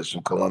Columbus,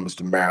 from Columbus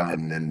to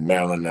Maryland, and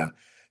Maryland to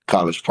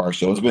College Park.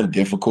 So it's been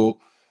difficult.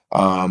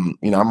 I'm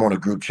on a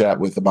group chat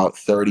with about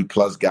 30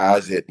 plus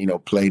guys that,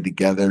 played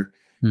together.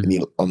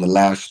 And on the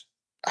last,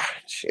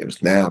 it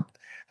was now,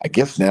 I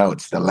guess now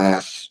it's the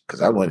last,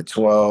 because I went at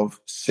 12,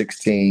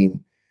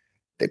 16,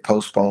 they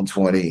postponed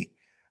 20.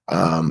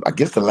 I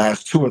guess the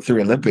last 2 or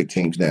 3 Olympic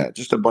teams now,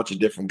 just a bunch of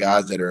different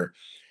guys that are,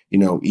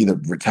 either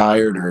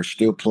retired or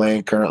still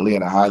playing currently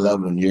at a high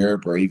level in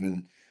Europe, or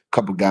even a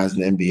couple guys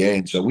in the NBA.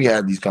 And so we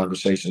have these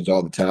conversations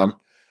all the time.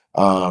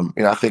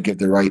 I think if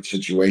the right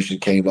situation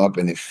came up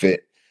and it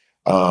fit,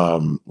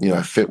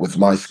 it fit with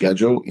my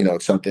schedule,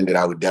 it's something that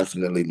I would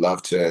definitely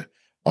love to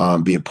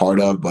be a part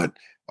of, but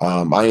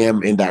I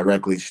am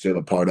indirectly still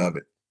a part of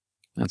it.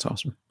 That's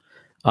awesome.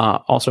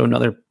 Also,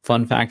 another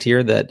fun fact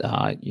here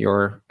that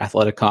your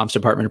athletic comps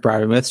department is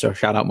proud of, so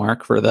shout out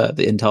Mark for the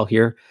intel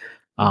here.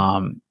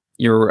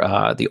 You're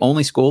the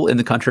only school in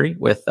the country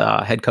with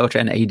head coach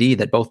and AD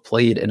that both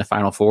played in a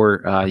Final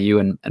Four, you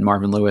and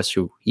Marvin Lewis,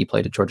 who he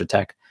played at Georgia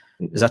Tech.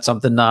 Is that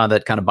something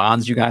that kind of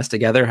bonds you guys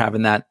together,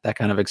 having that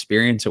kind of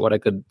experience, or what it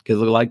could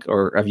look like?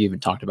 Or have you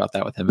even talked about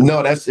that with him? No,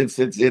 it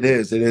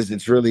is.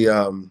 It's really,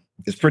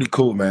 it's pretty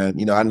cool,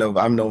 man.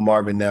 I've known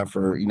Marvin now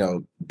for,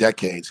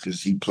 decades,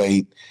 because he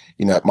played,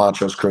 at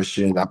Montrose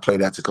Christian. I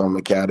played at Tacoma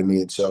Academy.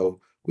 And so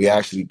we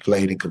actually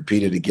played and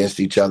competed against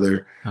each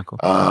other. Oh,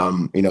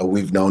 cool.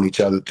 We've known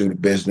each other through the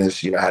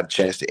business. I had a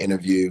chance to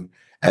interview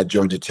at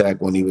Georgia Tech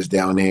when he was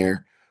down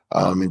there.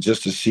 And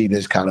just to see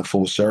this kind of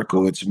full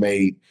circle, it's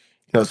made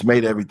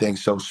everything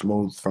so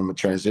smooth from a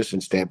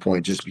transition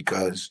standpoint, just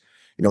because,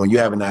 when you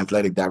have an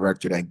athletic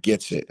director that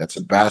gets it, that's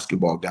a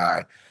basketball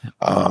guy,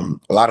 a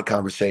lot of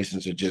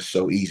conversations are just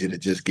so easy to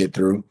just get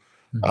through.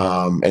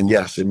 And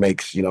yes, it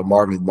makes,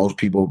 Marvin, most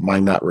people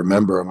might not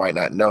remember or might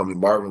not know.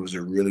 Marvin was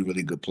a really,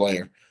 really good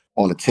player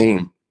on a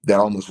team that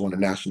almost won a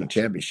national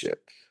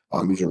championship.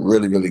 He's a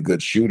really, really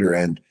good shooter.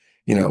 And,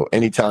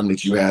 anytime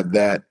that you have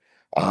that,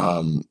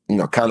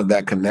 kind of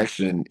that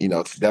connection,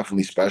 it's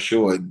definitely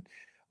special. And,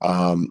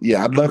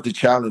 I'd love to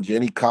challenge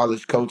any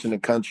college coach in the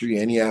country,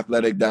 any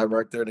athletic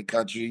director in the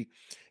country.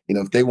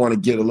 If they want to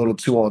get a little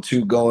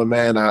 2-on-2 going,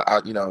 man,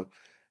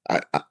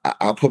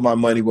 I'll put my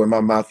money where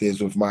my mouth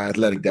is with my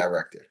athletic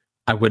director.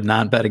 I would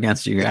not bet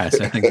against you guys.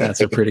 I think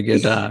that's a pretty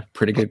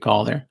good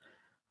call there.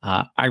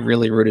 I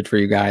really rooted for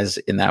you guys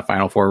in that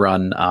Final Four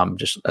run,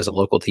 just as a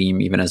local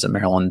team, even as a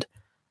Maryland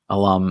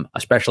alum,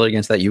 especially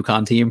against that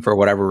UConn team for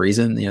whatever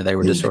reason. They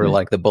were just sort of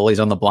like the bullies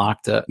on the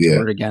block to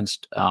root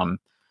against.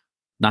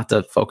 Not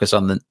to focus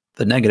on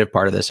the negative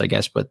part of this, I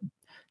guess, but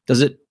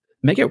does it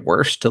make it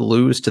worse to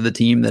lose to the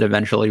team that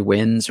eventually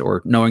wins,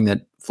 or knowing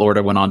that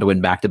Florida went on to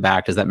win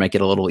back-to-back, does that make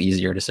it a little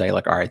easier to say,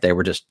 like, all right, they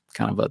were just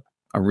kind of a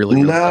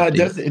really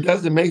it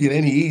doesn't make it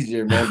any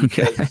easier, man,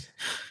 because,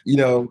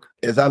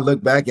 as I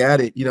look back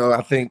at it,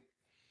 I think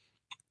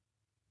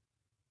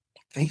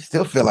they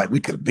still feel like we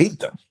could have beat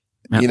them.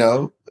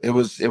 Yeah. It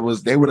was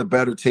they were the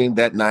better team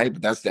that night,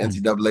 but that's the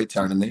NCAA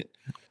tournament.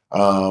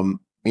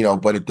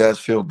 But it does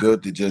feel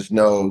good to just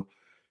know,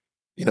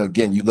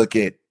 again, if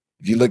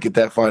you look at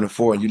that Final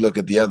Four and you look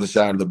at the other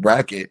side of the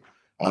bracket,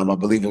 I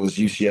Bleav it was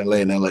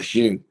UCLA and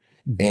LSU.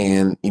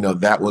 And,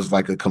 that was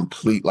like a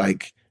complete, I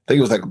think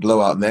it was like a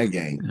blowout in that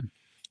game. Yeah.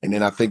 And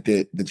then I think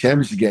that the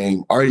championship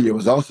game, our year,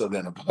 was also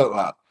then a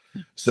blowout.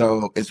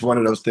 So it's one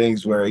of those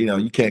things where,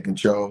 you can't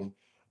control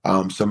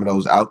some of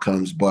those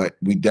outcomes, but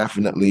we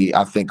definitely,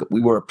 I think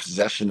we were a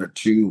possession or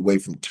two away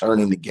from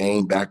turning the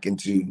game back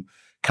into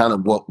kind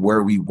of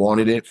where we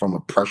wanted it from a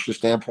pressure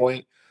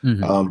standpoint.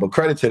 But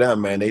credit to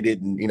them, man. They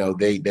didn't,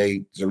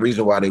 there's a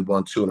reason why they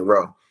won 2 in a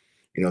row.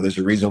 There's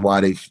a reason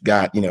why they've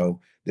got,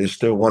 there's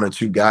still 1 or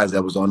 2 guys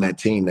that was on that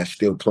team that's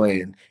still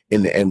playing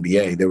in the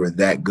NBA. They were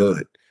that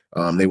good.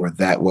 They were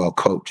that well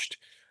coached.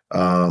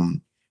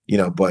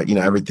 But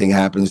everything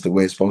happens the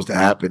way it's supposed to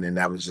happen. And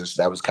that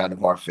was kind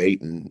of our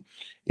fate. And,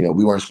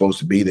 we weren't supposed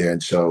to be there.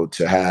 And so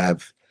to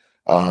have,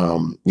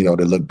 to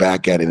look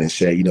back at it and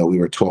say, we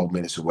were 12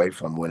 minutes away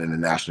from winning the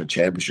national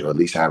championship, or at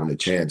least having a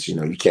chance,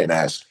 you can't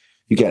ask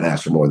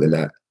for more than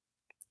that.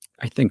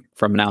 I think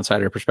from an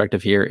outsider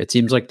perspective here, it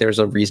seems like there's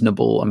a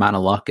reasonable amount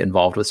of luck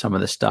involved with some of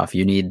this stuff.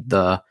 You need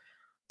the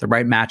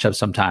right matchup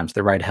sometimes,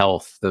 the right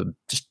health,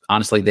 just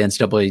honestly, the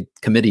NCAA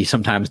committee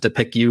sometimes to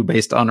pick you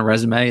based on a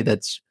resume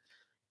that's,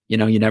 you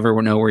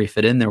never know where you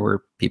fit in. There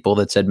were people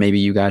that said maybe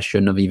you guys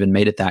shouldn't have even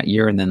made it that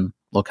year, and then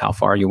look how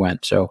far you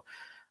went. So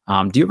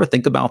do you ever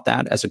think about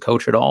that as a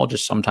coach at all?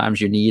 Just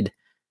sometimes you need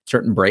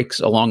certain breaks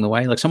along the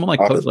way. Like someone like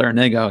Coach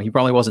Larranaga, he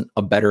probably wasn't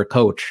a better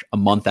coach a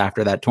month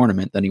after that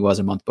tournament than he was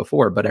a month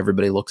before, but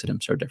everybody looks at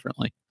him so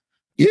differently.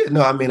 Yeah,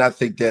 no, I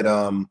think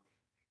that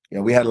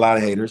we had a lot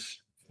of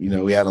haters.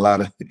 We had a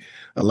lot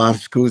of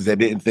schools that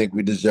didn't think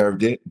we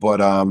deserved it, but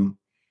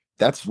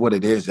that's what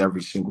it is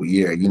every single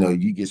year.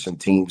 You get some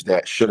teams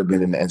that should have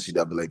been in the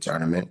NCAA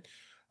tournament.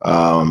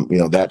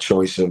 That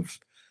choice of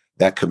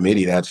that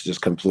committee, that's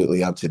just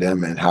completely up to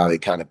them and how they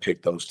kind of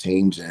pick those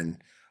teams. And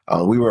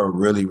we were a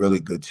really, really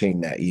good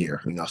team that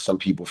year. Some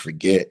people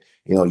forget,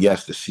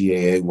 yes, the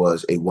CAA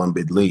was a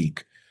 1-bid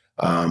league,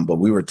 but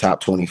we were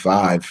top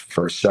 25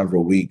 for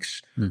several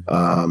weeks.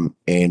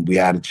 And we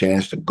had a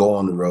chance to go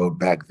on the road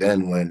back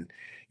then when,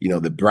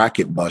 the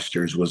bracket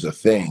busters was a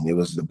thing. It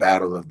was the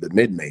battle of the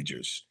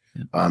mid-majors.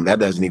 That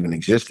doesn't even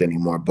exist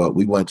anymore, but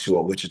we went to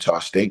a Wichita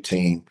State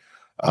team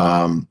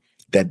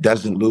that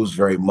doesn't lose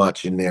very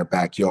much in their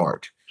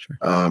backyard. Sure.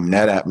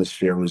 That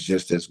atmosphere was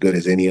just as good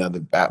as any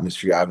other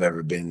atmosphere I've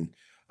ever been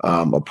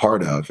a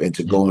part of. And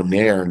to go in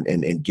there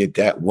and get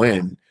that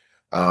win,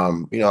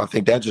 I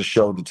think that just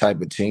showed the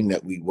type of team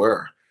that we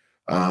were.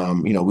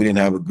 We didn't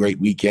have a great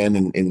weekend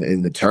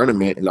in the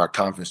tournament, in our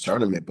conference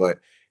tournament, but,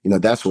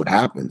 that's what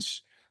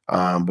happens.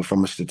 But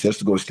from a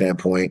statistical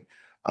standpoint,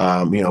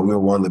 we were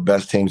one of the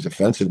best teams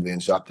defensively.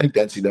 And so I think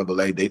the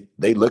NCAA,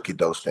 they look at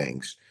those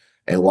things.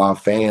 And while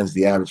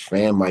the average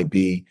fan might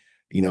be,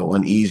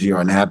 uneasy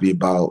or unhappy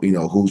about,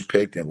 who's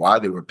picked and why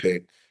they were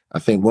picked, I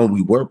think when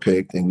we were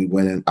picked and we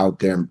went out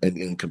there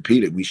and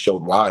competed, we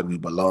showed why we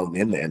belonged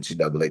in the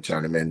NCAA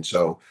tournament. And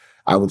so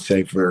I would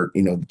say for,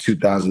 the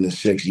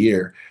 2006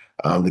 year,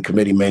 the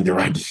committee made the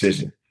right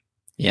decision.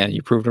 Yeah,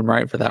 you proved them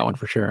right for that one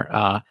for sure.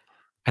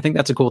 I think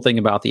that's a cool thing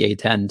about the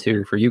A10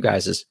 too for you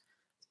guys is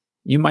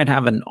you might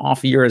have an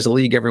off year as a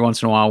league every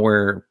once in a while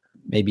where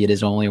maybe it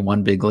is only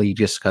one big league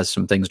just because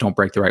some things don't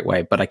break the right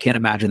way. But I can't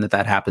imagine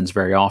that happens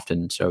very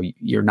often. So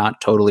you're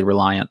not totally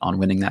reliant on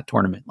winning that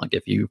tournament. Like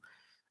if you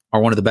are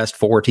one of the best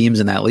 4 teams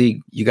in that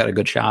league, you got a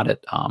good shot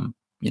at,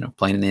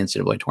 playing in the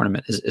NCAA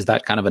tournament. Is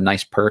that kind of a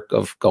nice perk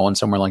of going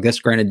somewhere like this?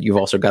 Granted, you've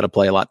also got to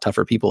play a lot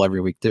tougher people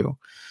every week too.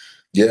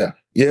 Yeah.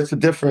 It's a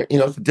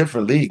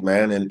different league,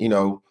 man. And,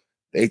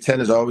 the A10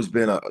 has always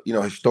been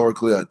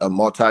historically a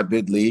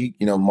multi-bid league,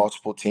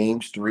 multiple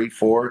teams, 3,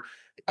 4.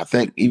 I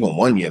think even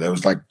one year there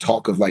was like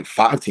talk of like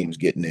 5 teams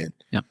getting in.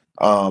 Yeah.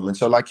 And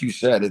so like you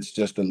said, it's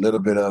just a little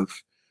bit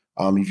of,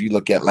 if you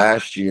look at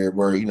last year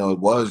where, it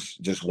was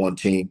just one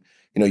team,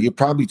 you're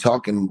probably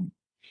talking,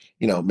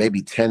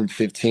 maybe 10,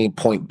 15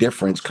 point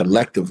difference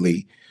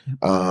collectively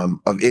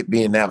of it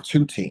being now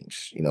 2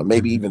 teams,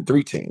 maybe even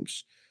 3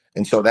 teams.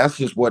 And so that's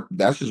just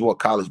what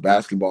college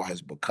basketball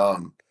has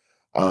become.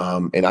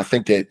 And I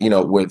think that,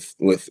 with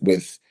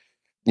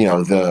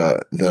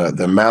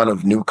the amount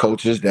of new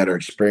coaches that are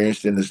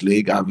experienced in this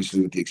league,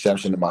 obviously with the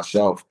exception of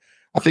myself,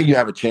 I think you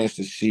have a chance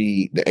to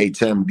see the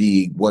A10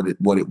 be what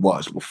it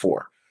was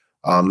before,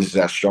 This is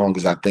as strong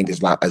as I think.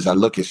 As I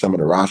look at some of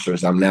the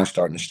rosters, I'm now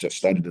starting to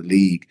study the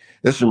league.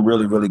 There's some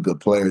really, really good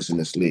players in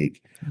this league.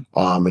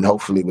 And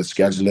hopefully with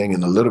scheduling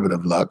and a little bit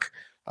of luck,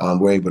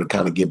 we're able to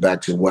kind of get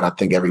back to what I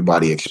think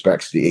everybody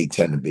expects the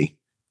A-10 to be.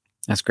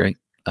 That's great.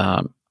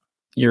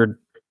 Your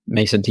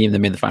Mason team that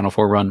made the Final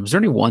Four run, was there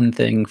any one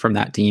thing from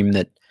that team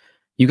that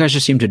you guys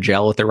just seemed to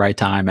gel at the right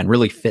time and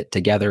really fit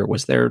together?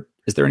 Is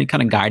there any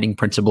kind of guiding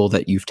principle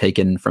that you've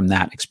taken from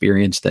that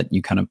experience that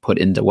you kind of put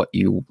into what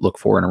you look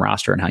for in a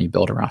roster and how you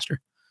build a roster?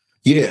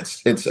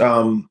 Yes, it's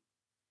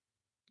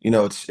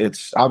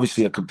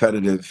obviously a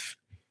competitive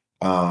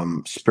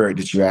spirit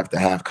that you have to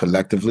have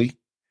collectively.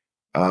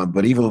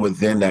 But even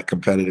within that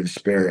competitive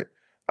spirit,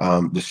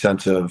 the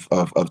sense of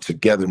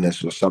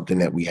togetherness was something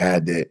that we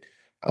had that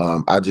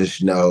I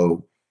just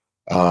know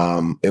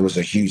it was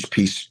a huge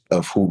piece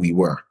of who we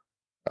were.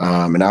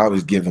 And I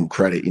always give him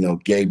credit,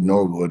 Gabe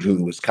Norwood,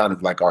 who was kind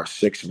of like our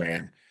sixth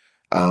man,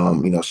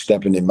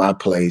 stepping in my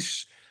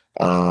place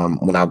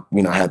when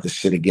I had to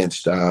sit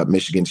against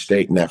Michigan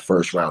State in that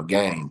first round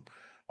game.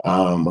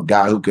 A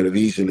guy who could have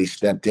easily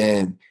stepped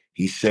in,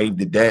 he saved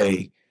the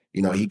day.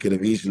 He could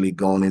have easily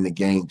gone into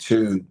game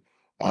two,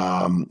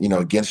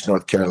 against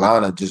North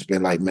Carolina, just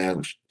been like,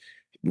 man,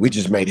 we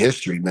just made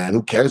history, man.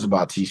 Who cares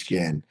about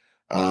T-Skin?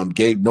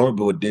 Gabe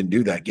Norwood didn't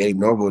do that. Gabe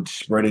Norwood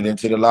spread it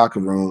into the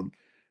locker room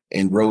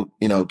and wrote,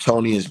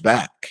 Tony is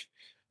back.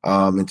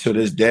 And to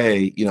this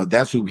day,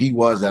 that's who he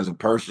was as a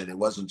person. It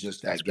wasn't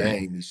just that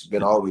game. It's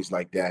been always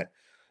like that.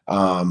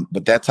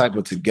 But that type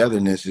of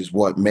togetherness is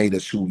what made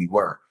us who we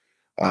were.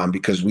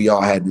 Because we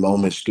all had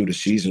moments through the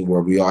season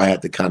where we all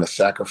had to kind of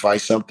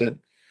sacrifice something.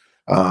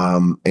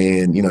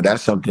 And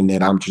that's something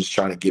that I'm just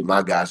trying to get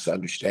my guys to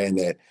understand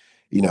that,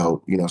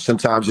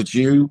 sometimes it's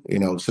you,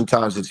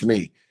 sometimes it's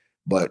me,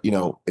 but,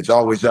 it's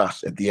always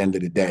us at the end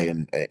of the day.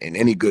 And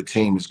any good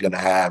team is going to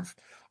have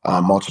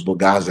multiple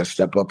guys that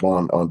step up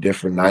on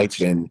different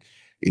nights. And,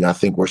 I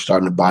think we're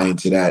starting to buy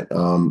into that,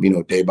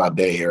 day by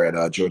day here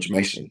at George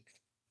Mason.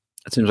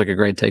 That seems like a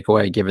great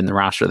takeaway, given the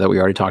roster that we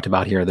already talked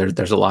about here.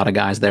 There's a lot of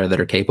guys there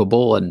that are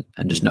capable, and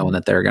just knowing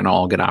that they're going to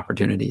all get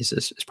opportunities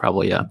is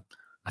probably a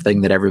thing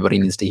that everybody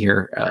needs to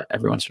hear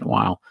every once in a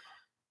while.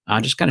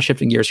 Just kind of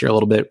shifting gears here a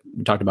little bit.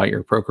 We talked about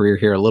your pro career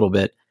here a little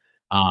bit.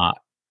 I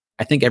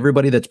think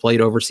everybody that's played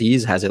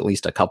overseas has at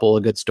least a couple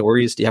of good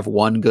stories. Do you have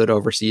one good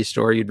overseas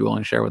story you'd be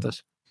willing to share with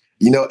us?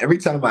 Every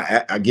time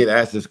I get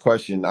asked this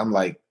question, I'm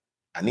like,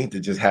 I need to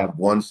just have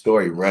one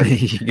story ready.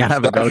 You gotta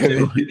have a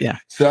go-to. Yeah.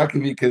 So I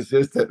can be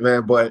consistent,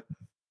 man. But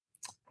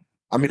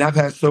I mean, I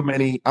had so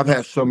many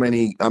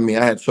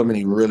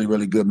really,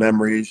 really good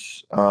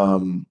memories. I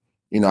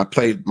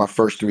played my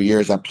first 3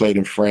 years. I played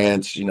in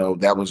France.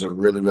 That was a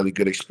really, really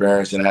good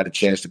experience. And I had a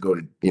chance to go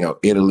to,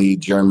 Italy,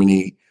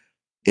 Germany,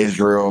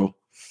 Israel.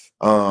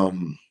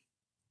 For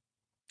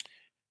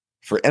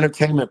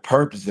entertainment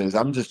purposes,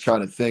 I'm just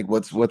trying to think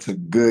what's a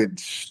good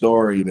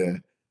story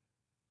to.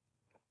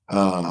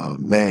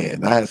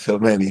 Man, I had so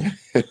many.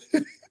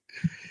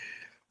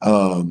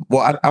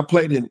 Well, I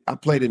played in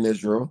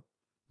Israel.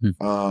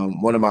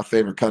 One of my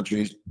favorite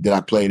countries that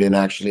I played in,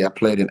 actually. I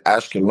played in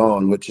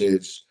Ashkelon, which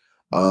is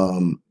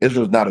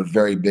Israel's not a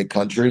very big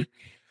country.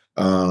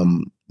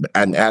 And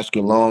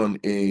Ashkelon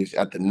is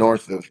at the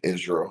north of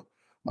Israel,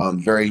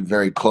 very,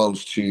 very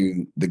close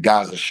to the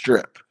Gaza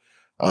Strip.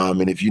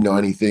 And if you know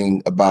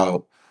anything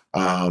about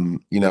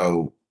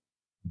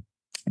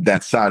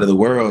that side of the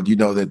world, you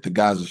know that the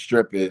Gaza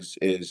Strip is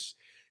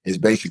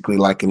basically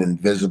like an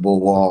invisible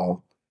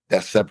wall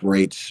that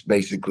separates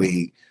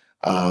basically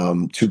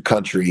two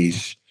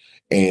countries.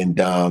 And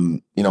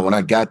when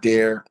I got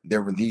there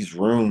were these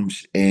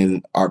rooms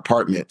in our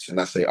apartments, and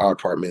I say our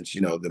apartments,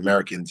 the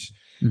Americans,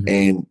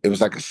 and it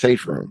was like a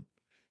safe room,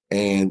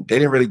 and they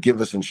didn't really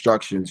give us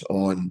instructions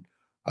on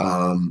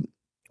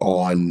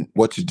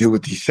what to do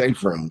with these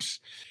safe rooms.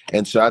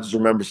 And so I just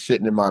remember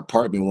sitting in my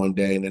apartment one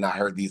day, and then I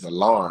heard these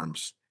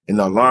alarms, and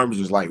the alarms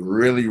was like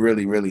really,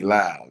 really, really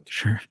loud.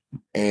 Sure.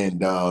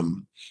 And,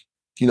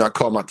 I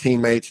called my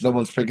teammates. No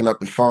one's picking up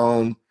the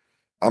phone.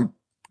 I'm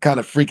kind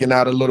of freaking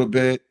out a little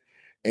bit.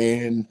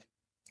 And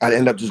I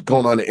end up just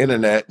going on the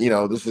internet.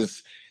 This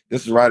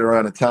is right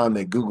around the time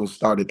that Google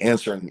started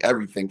answering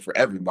everything for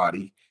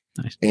everybody.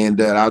 Nice. And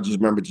I just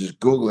remember just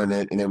Googling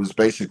it. And it was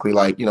basically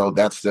like,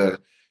 that's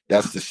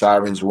the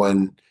sirens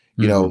when,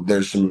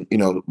 there's some,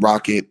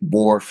 rocket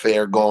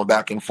warfare going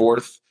back and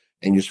forth,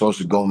 and you're supposed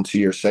to go into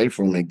your safe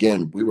room.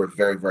 Again, we were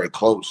very, very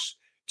close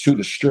to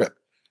the strip.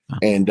 Wow.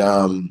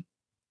 And,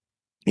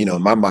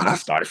 in my mind, I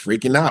started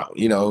freaking out.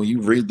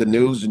 You read the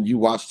news and you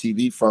watch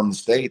TV from the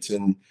States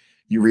and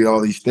you read all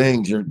these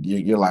things.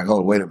 You're like,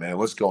 oh, wait a minute,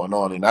 what's going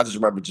on? And I just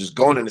remember just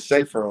going in the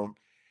safe room,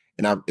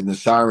 and the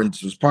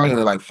sirens was probably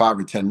only like 5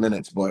 or 10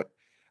 minutes, but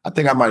I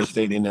think I might have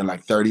stayed in there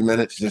like 30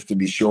 minutes just to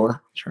be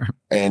sure. Sure.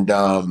 And,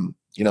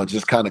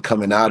 just kind of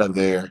coming out of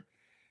there.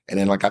 And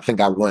then I think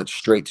I went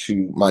straight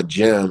to my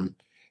gym,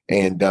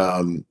 and,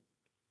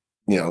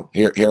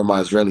 here are my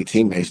Israeli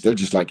teammates. They're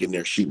just like in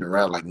there shooting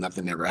around like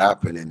nothing ever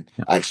happened. And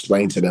I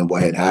explained to them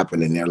what had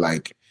happened, and they're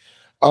like,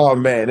 Oh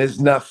man, it's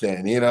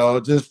nothing.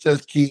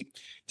 Just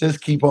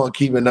keep on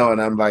keeping on.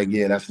 I'm like,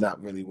 yeah, that's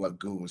not really what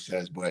Google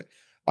says, but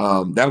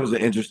that was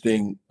an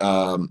interesting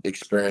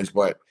experience.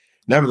 But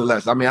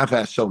nevertheless, I mean, I've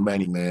had so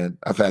many, man.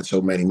 I've had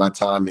so many. My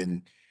time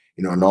in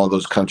all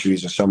those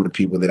countries and some of the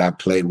people that I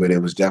played with, it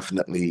was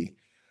definitely,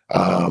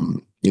 it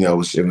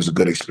was a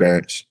good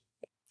experience.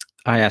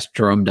 I asked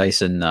Jerome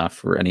Dyson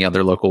for any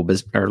other local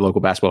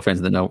basketball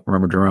fans that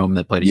remember Jerome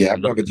that played. Yeah, I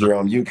remember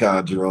Jerome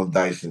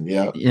Dyson.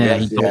 Yeah, yeah.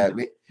 He had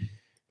me.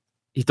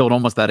 He told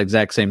almost that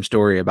exact same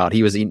story about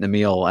he was eating a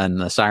meal and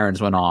the sirens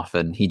went off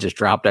and he just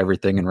dropped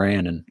everything and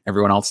ran, and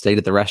everyone else stayed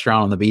at the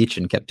restaurant on the beach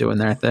and kept doing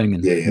their thing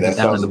and that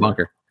down in the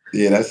bunker.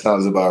 Yeah, that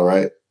sounds about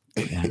right.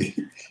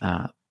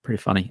 Pretty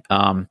funny.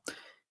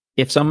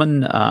 If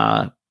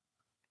someone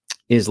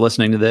is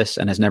listening to this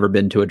and has never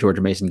been to a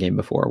Georgia Mason game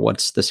before,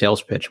 what's the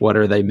sales pitch? What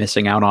are they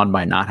missing out on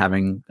by not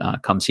having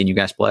come seen you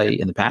guys play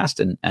in the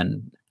past and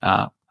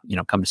come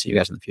to see you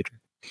guys in the future?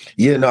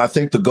 Yeah, no, I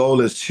think the goal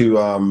is to,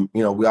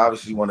 we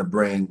obviously want to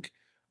bring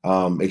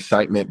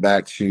excitement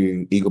back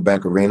to Eagle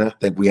Bank Arena. I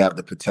think we have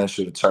the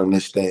potential to turn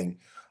this thing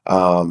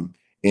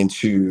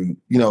into,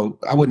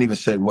 I wouldn't even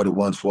say what it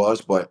once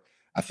was, but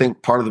I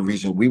think part of the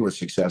reason we were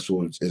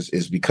successful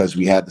is because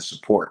we had the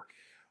support.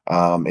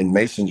 And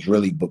Mason's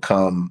really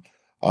become,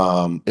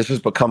 it's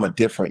just become a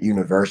different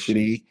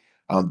university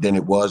than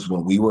it was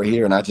when we were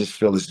here. And I just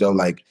feel as though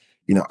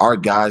our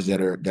guys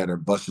that are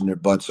busting their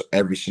butts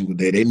every single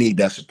day, they need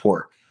that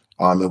support.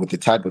 And with the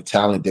type of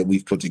talent that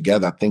we've put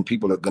together, I think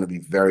people are going to be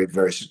very,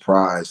 very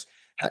surprised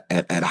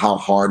at how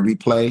hard we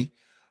play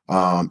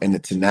and the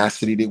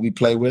tenacity that we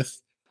play with.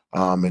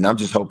 And I'm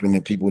just hoping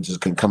that people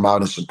just can come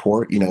out and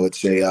support.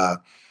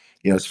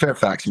 It's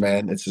Fairfax,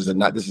 man. This is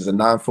a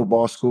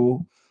non-football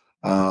school,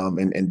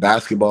 and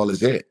basketball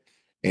is it.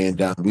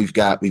 And we've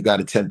got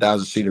a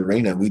 10,000 seat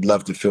arena. We'd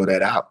love to fill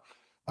that out.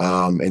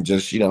 And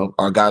just,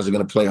 our guys are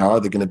going to play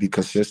hard. They're going to be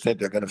consistent.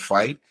 They're going to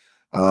fight.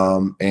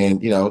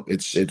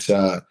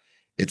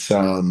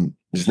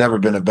 There's never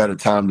been a better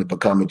time to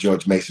become a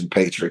George Mason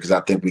Patriot because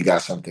I think we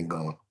got something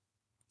going.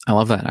 I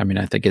love that. I mean,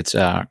 I think it's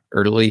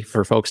early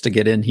for folks to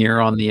get in here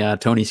on the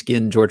Tony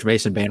Skinn, George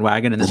Mason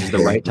bandwagon, and this is the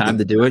right time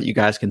to do it. You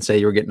guys can say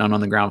you're getting on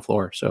the ground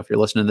floor. So if you're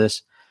listening to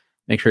this,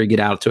 make sure you get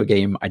out to a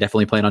game. I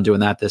definitely plan on doing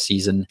that this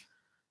season.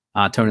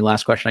 Tony,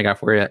 last question I got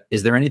for you.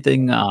 Is there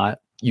anything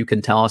you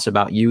can tell us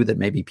about you that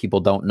maybe people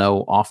don't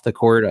know off the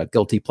court, a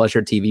guilty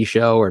pleasure TV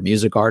show or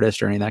music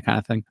artist or any of that kind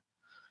of thing?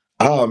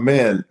 Oh,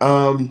 man.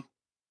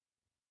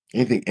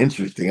 Anything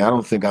interesting? I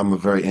don't think I'm a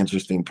very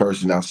interesting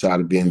person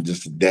outside of being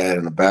just a dad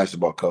and a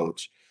basketball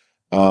coach.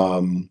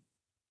 It's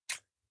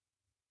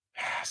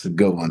a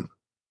good one.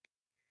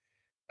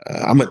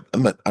 I'm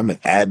an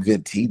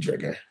avid tea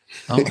drinker.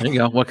 Oh, there you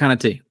go. What kind of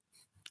tea?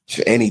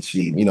 Any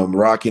tea,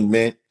 Moroccan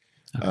mint,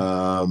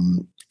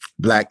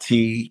 black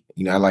tea.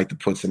 I like to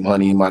put some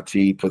honey in my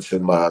tea, put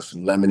some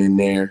lemon in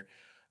there.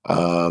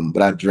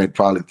 But I drink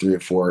probably 3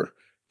 or 4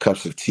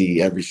 cups of tea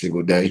every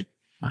single day.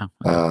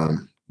 Wow.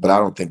 But I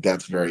don't think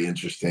that's very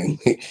interesting.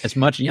 As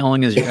much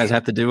yelling as you guys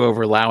have to do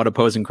over loud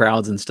opposing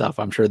crowds and stuff,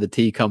 I'm sure the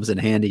tea comes in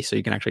handy so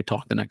you can actually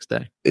talk the next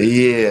day.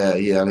 Yeah.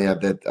 I mean,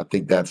 I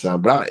think that's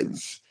but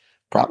it's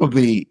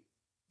probably,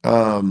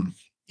 I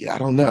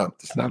don't know.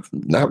 It's not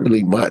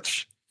really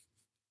much.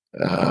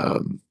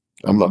 I'm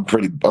a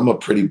pretty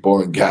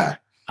boring guy.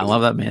 I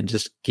love that, man.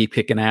 Just keep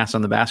kicking ass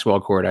on the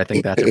basketball court. I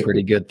think that's a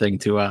pretty good thing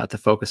to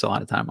focus a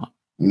lot of time on.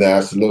 No,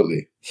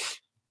 absolutely.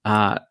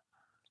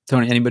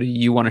 Tony, anybody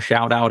you want to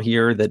shout out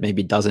here that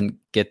maybe doesn't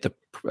get the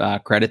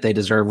credit they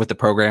deserve with the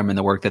program and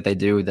the work that they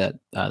do, that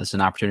this is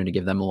an opportunity to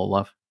give them a little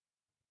love?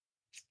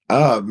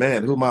 Oh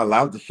man, who am I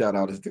allowed to shout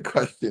out is the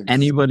question.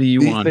 Anybody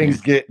you want.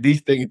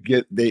 These things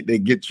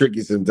get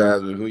tricky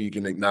sometimes with who you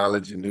can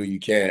acknowledge and who you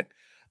can't.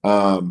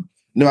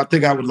 No, I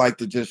think I would like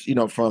to just,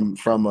 from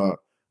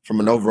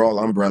an overall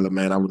umbrella,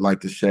 man, I would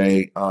like to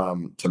say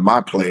to my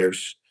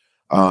players,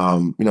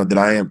 that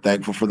I am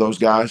thankful for those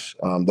guys.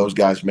 Those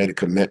guys made a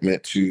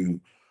commitment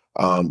to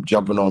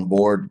jumping on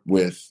board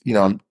with,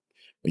 when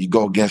you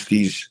go against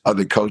these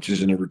other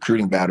coaches in a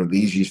recruiting battle, the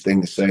easiest thing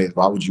to say is,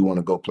 why would you want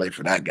to go play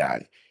for that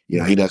guy?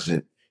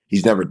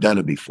 He's never done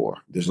it before.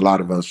 There's a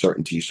lot of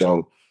uncertainty.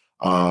 So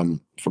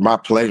for my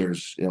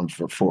players,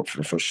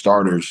 for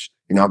starters,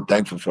 I'm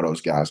thankful for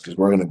those guys because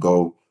we're going to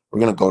go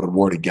to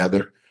war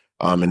together.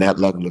 And that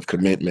level of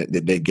commitment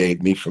that they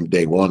gave me from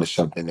day one is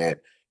something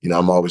that,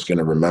 I'm always going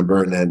to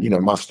remember. And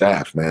then, my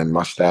staff, man,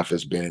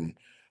 has been,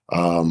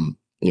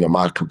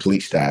 my complete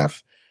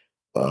staff.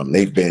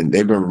 They've been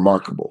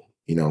remarkable,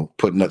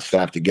 putting that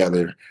staff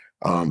together,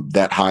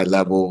 that high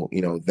level,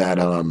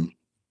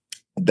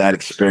 that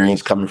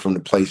experience coming from the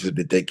places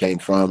that they came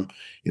from.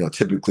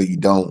 Typically you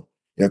don't,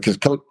 because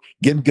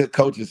getting good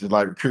coaches is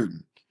like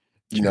recruiting.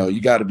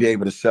 You got to be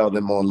able to sell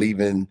them on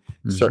leaving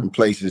certain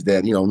places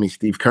that,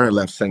 Steve Kerr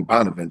left St.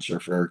 Bonaventure,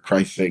 for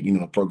Christ's sake,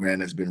 a program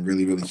that's been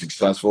really, really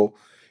successful.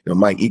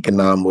 Mike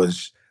Econom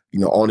was,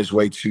 on his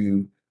way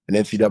to an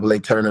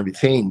NCAA tournament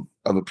team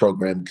of a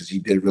program because he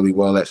did really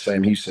well at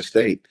Sam Houston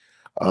State.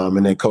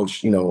 And then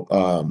Coach Lou,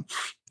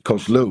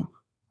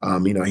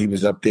 He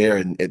was up there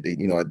and at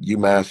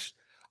UMass,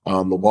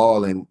 the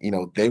wall, and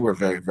they were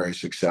very, very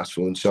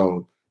successful. And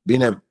so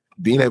being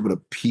able to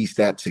piece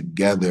that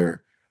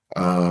together,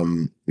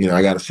 I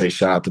got to say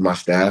shout out to my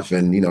staff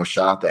and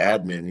shout out to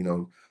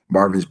admin.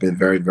 Marvin's been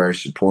very, very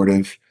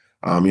supportive.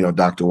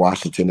 Dr.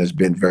 Washington has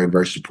been very,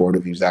 very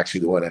supportive. He was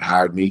actually the one that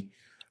hired me.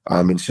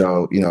 And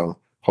so,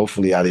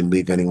 hopefully I didn't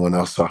leave anyone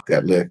else off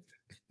that list.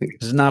 This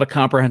is not a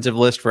comprehensive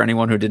list for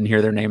anyone who didn't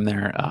hear their name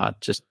there.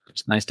 Just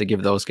it's nice to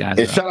give those guys.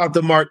 And shout out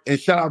to Mark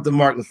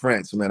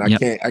LaFrance, man.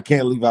 I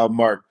can't leave out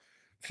Mark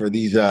for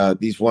these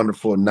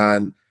wonderful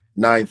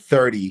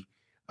 9:30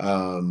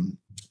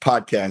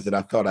 podcasts that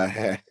I thought I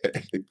had.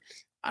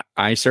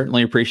 I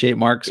certainly appreciate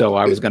Mark, so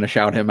I was going to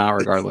shout him out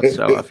regardless.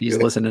 So if he's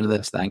listening to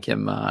this, thank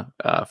him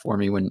for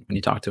me when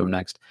you talk to him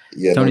next.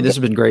 Yeah, Tony, this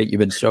has been great. You've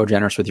been so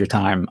generous with your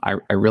time.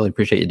 I really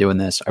appreciate you doing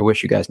this. I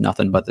wish you guys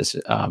nothing but this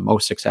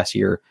most success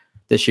here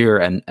this year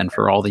and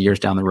for all the years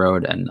down the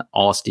road. And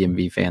all us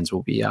DMV fans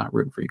will be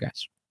rooting for you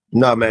guys.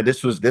 No, man,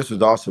 this was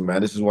awesome,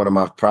 man. This is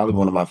probably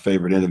one of my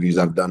favorite interviews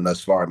I've done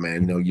thus far,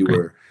 man. You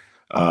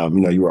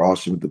were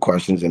awesome with the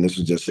questions, and this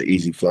was just an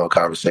easy flowing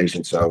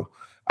conversation. So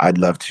I'd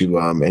love to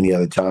any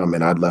other time,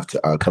 and I'd love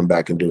to come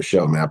back and do a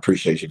show, man. I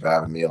appreciate you for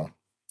having me on.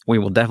 We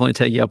will definitely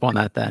take you up on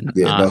that then.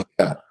 Yeah.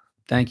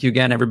 Thank you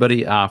again,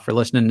 everybody, for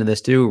listening to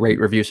this too. Rate,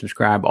 review,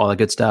 subscribe, all that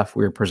good stuff.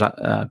 We're brought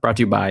to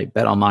you by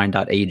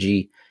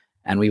betonline.ag,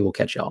 and we will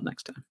catch you all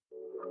next time.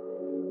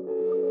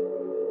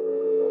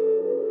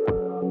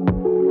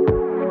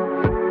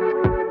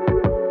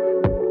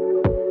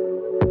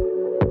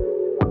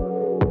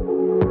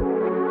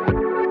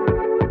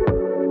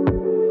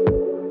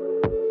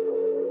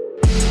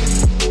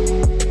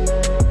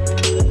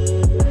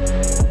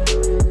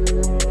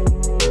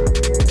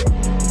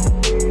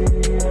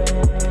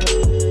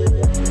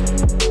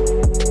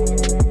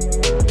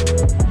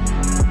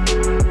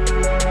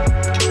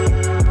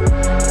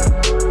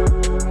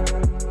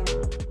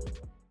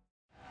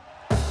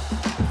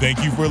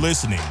 Thank you for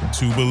listening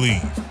to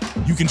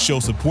Bleav. You can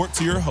show support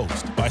to your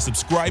host by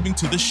subscribing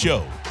to the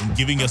show and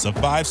giving us a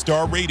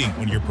 5-star rating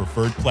on your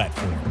preferred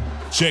platform.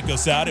 Check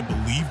us out at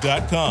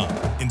Bleav.com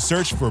and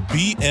search for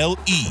BLEAV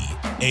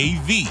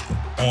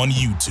on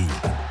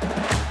YouTube.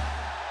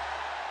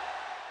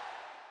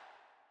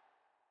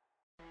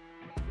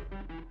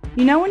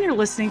 You know when you're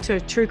listening to a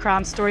true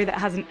crime story that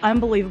has an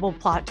unbelievable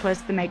plot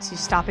twist that makes you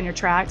stop in your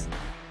tracks?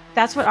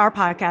 That's what our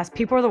podcast,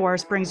 People Are the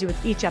Worst, brings you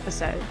with each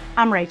episode.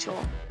 I'm Rachel.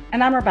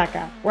 And I'm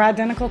Rebecca. We're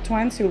identical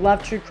twins who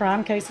love true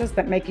crime cases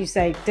that make you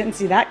say, didn't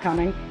see that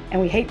coming,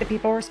 and we hate the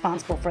people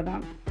responsible for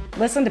them.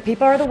 Listen to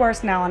People Are the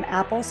Worst now on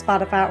Apple,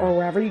 Spotify, or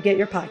wherever you get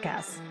your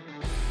podcasts.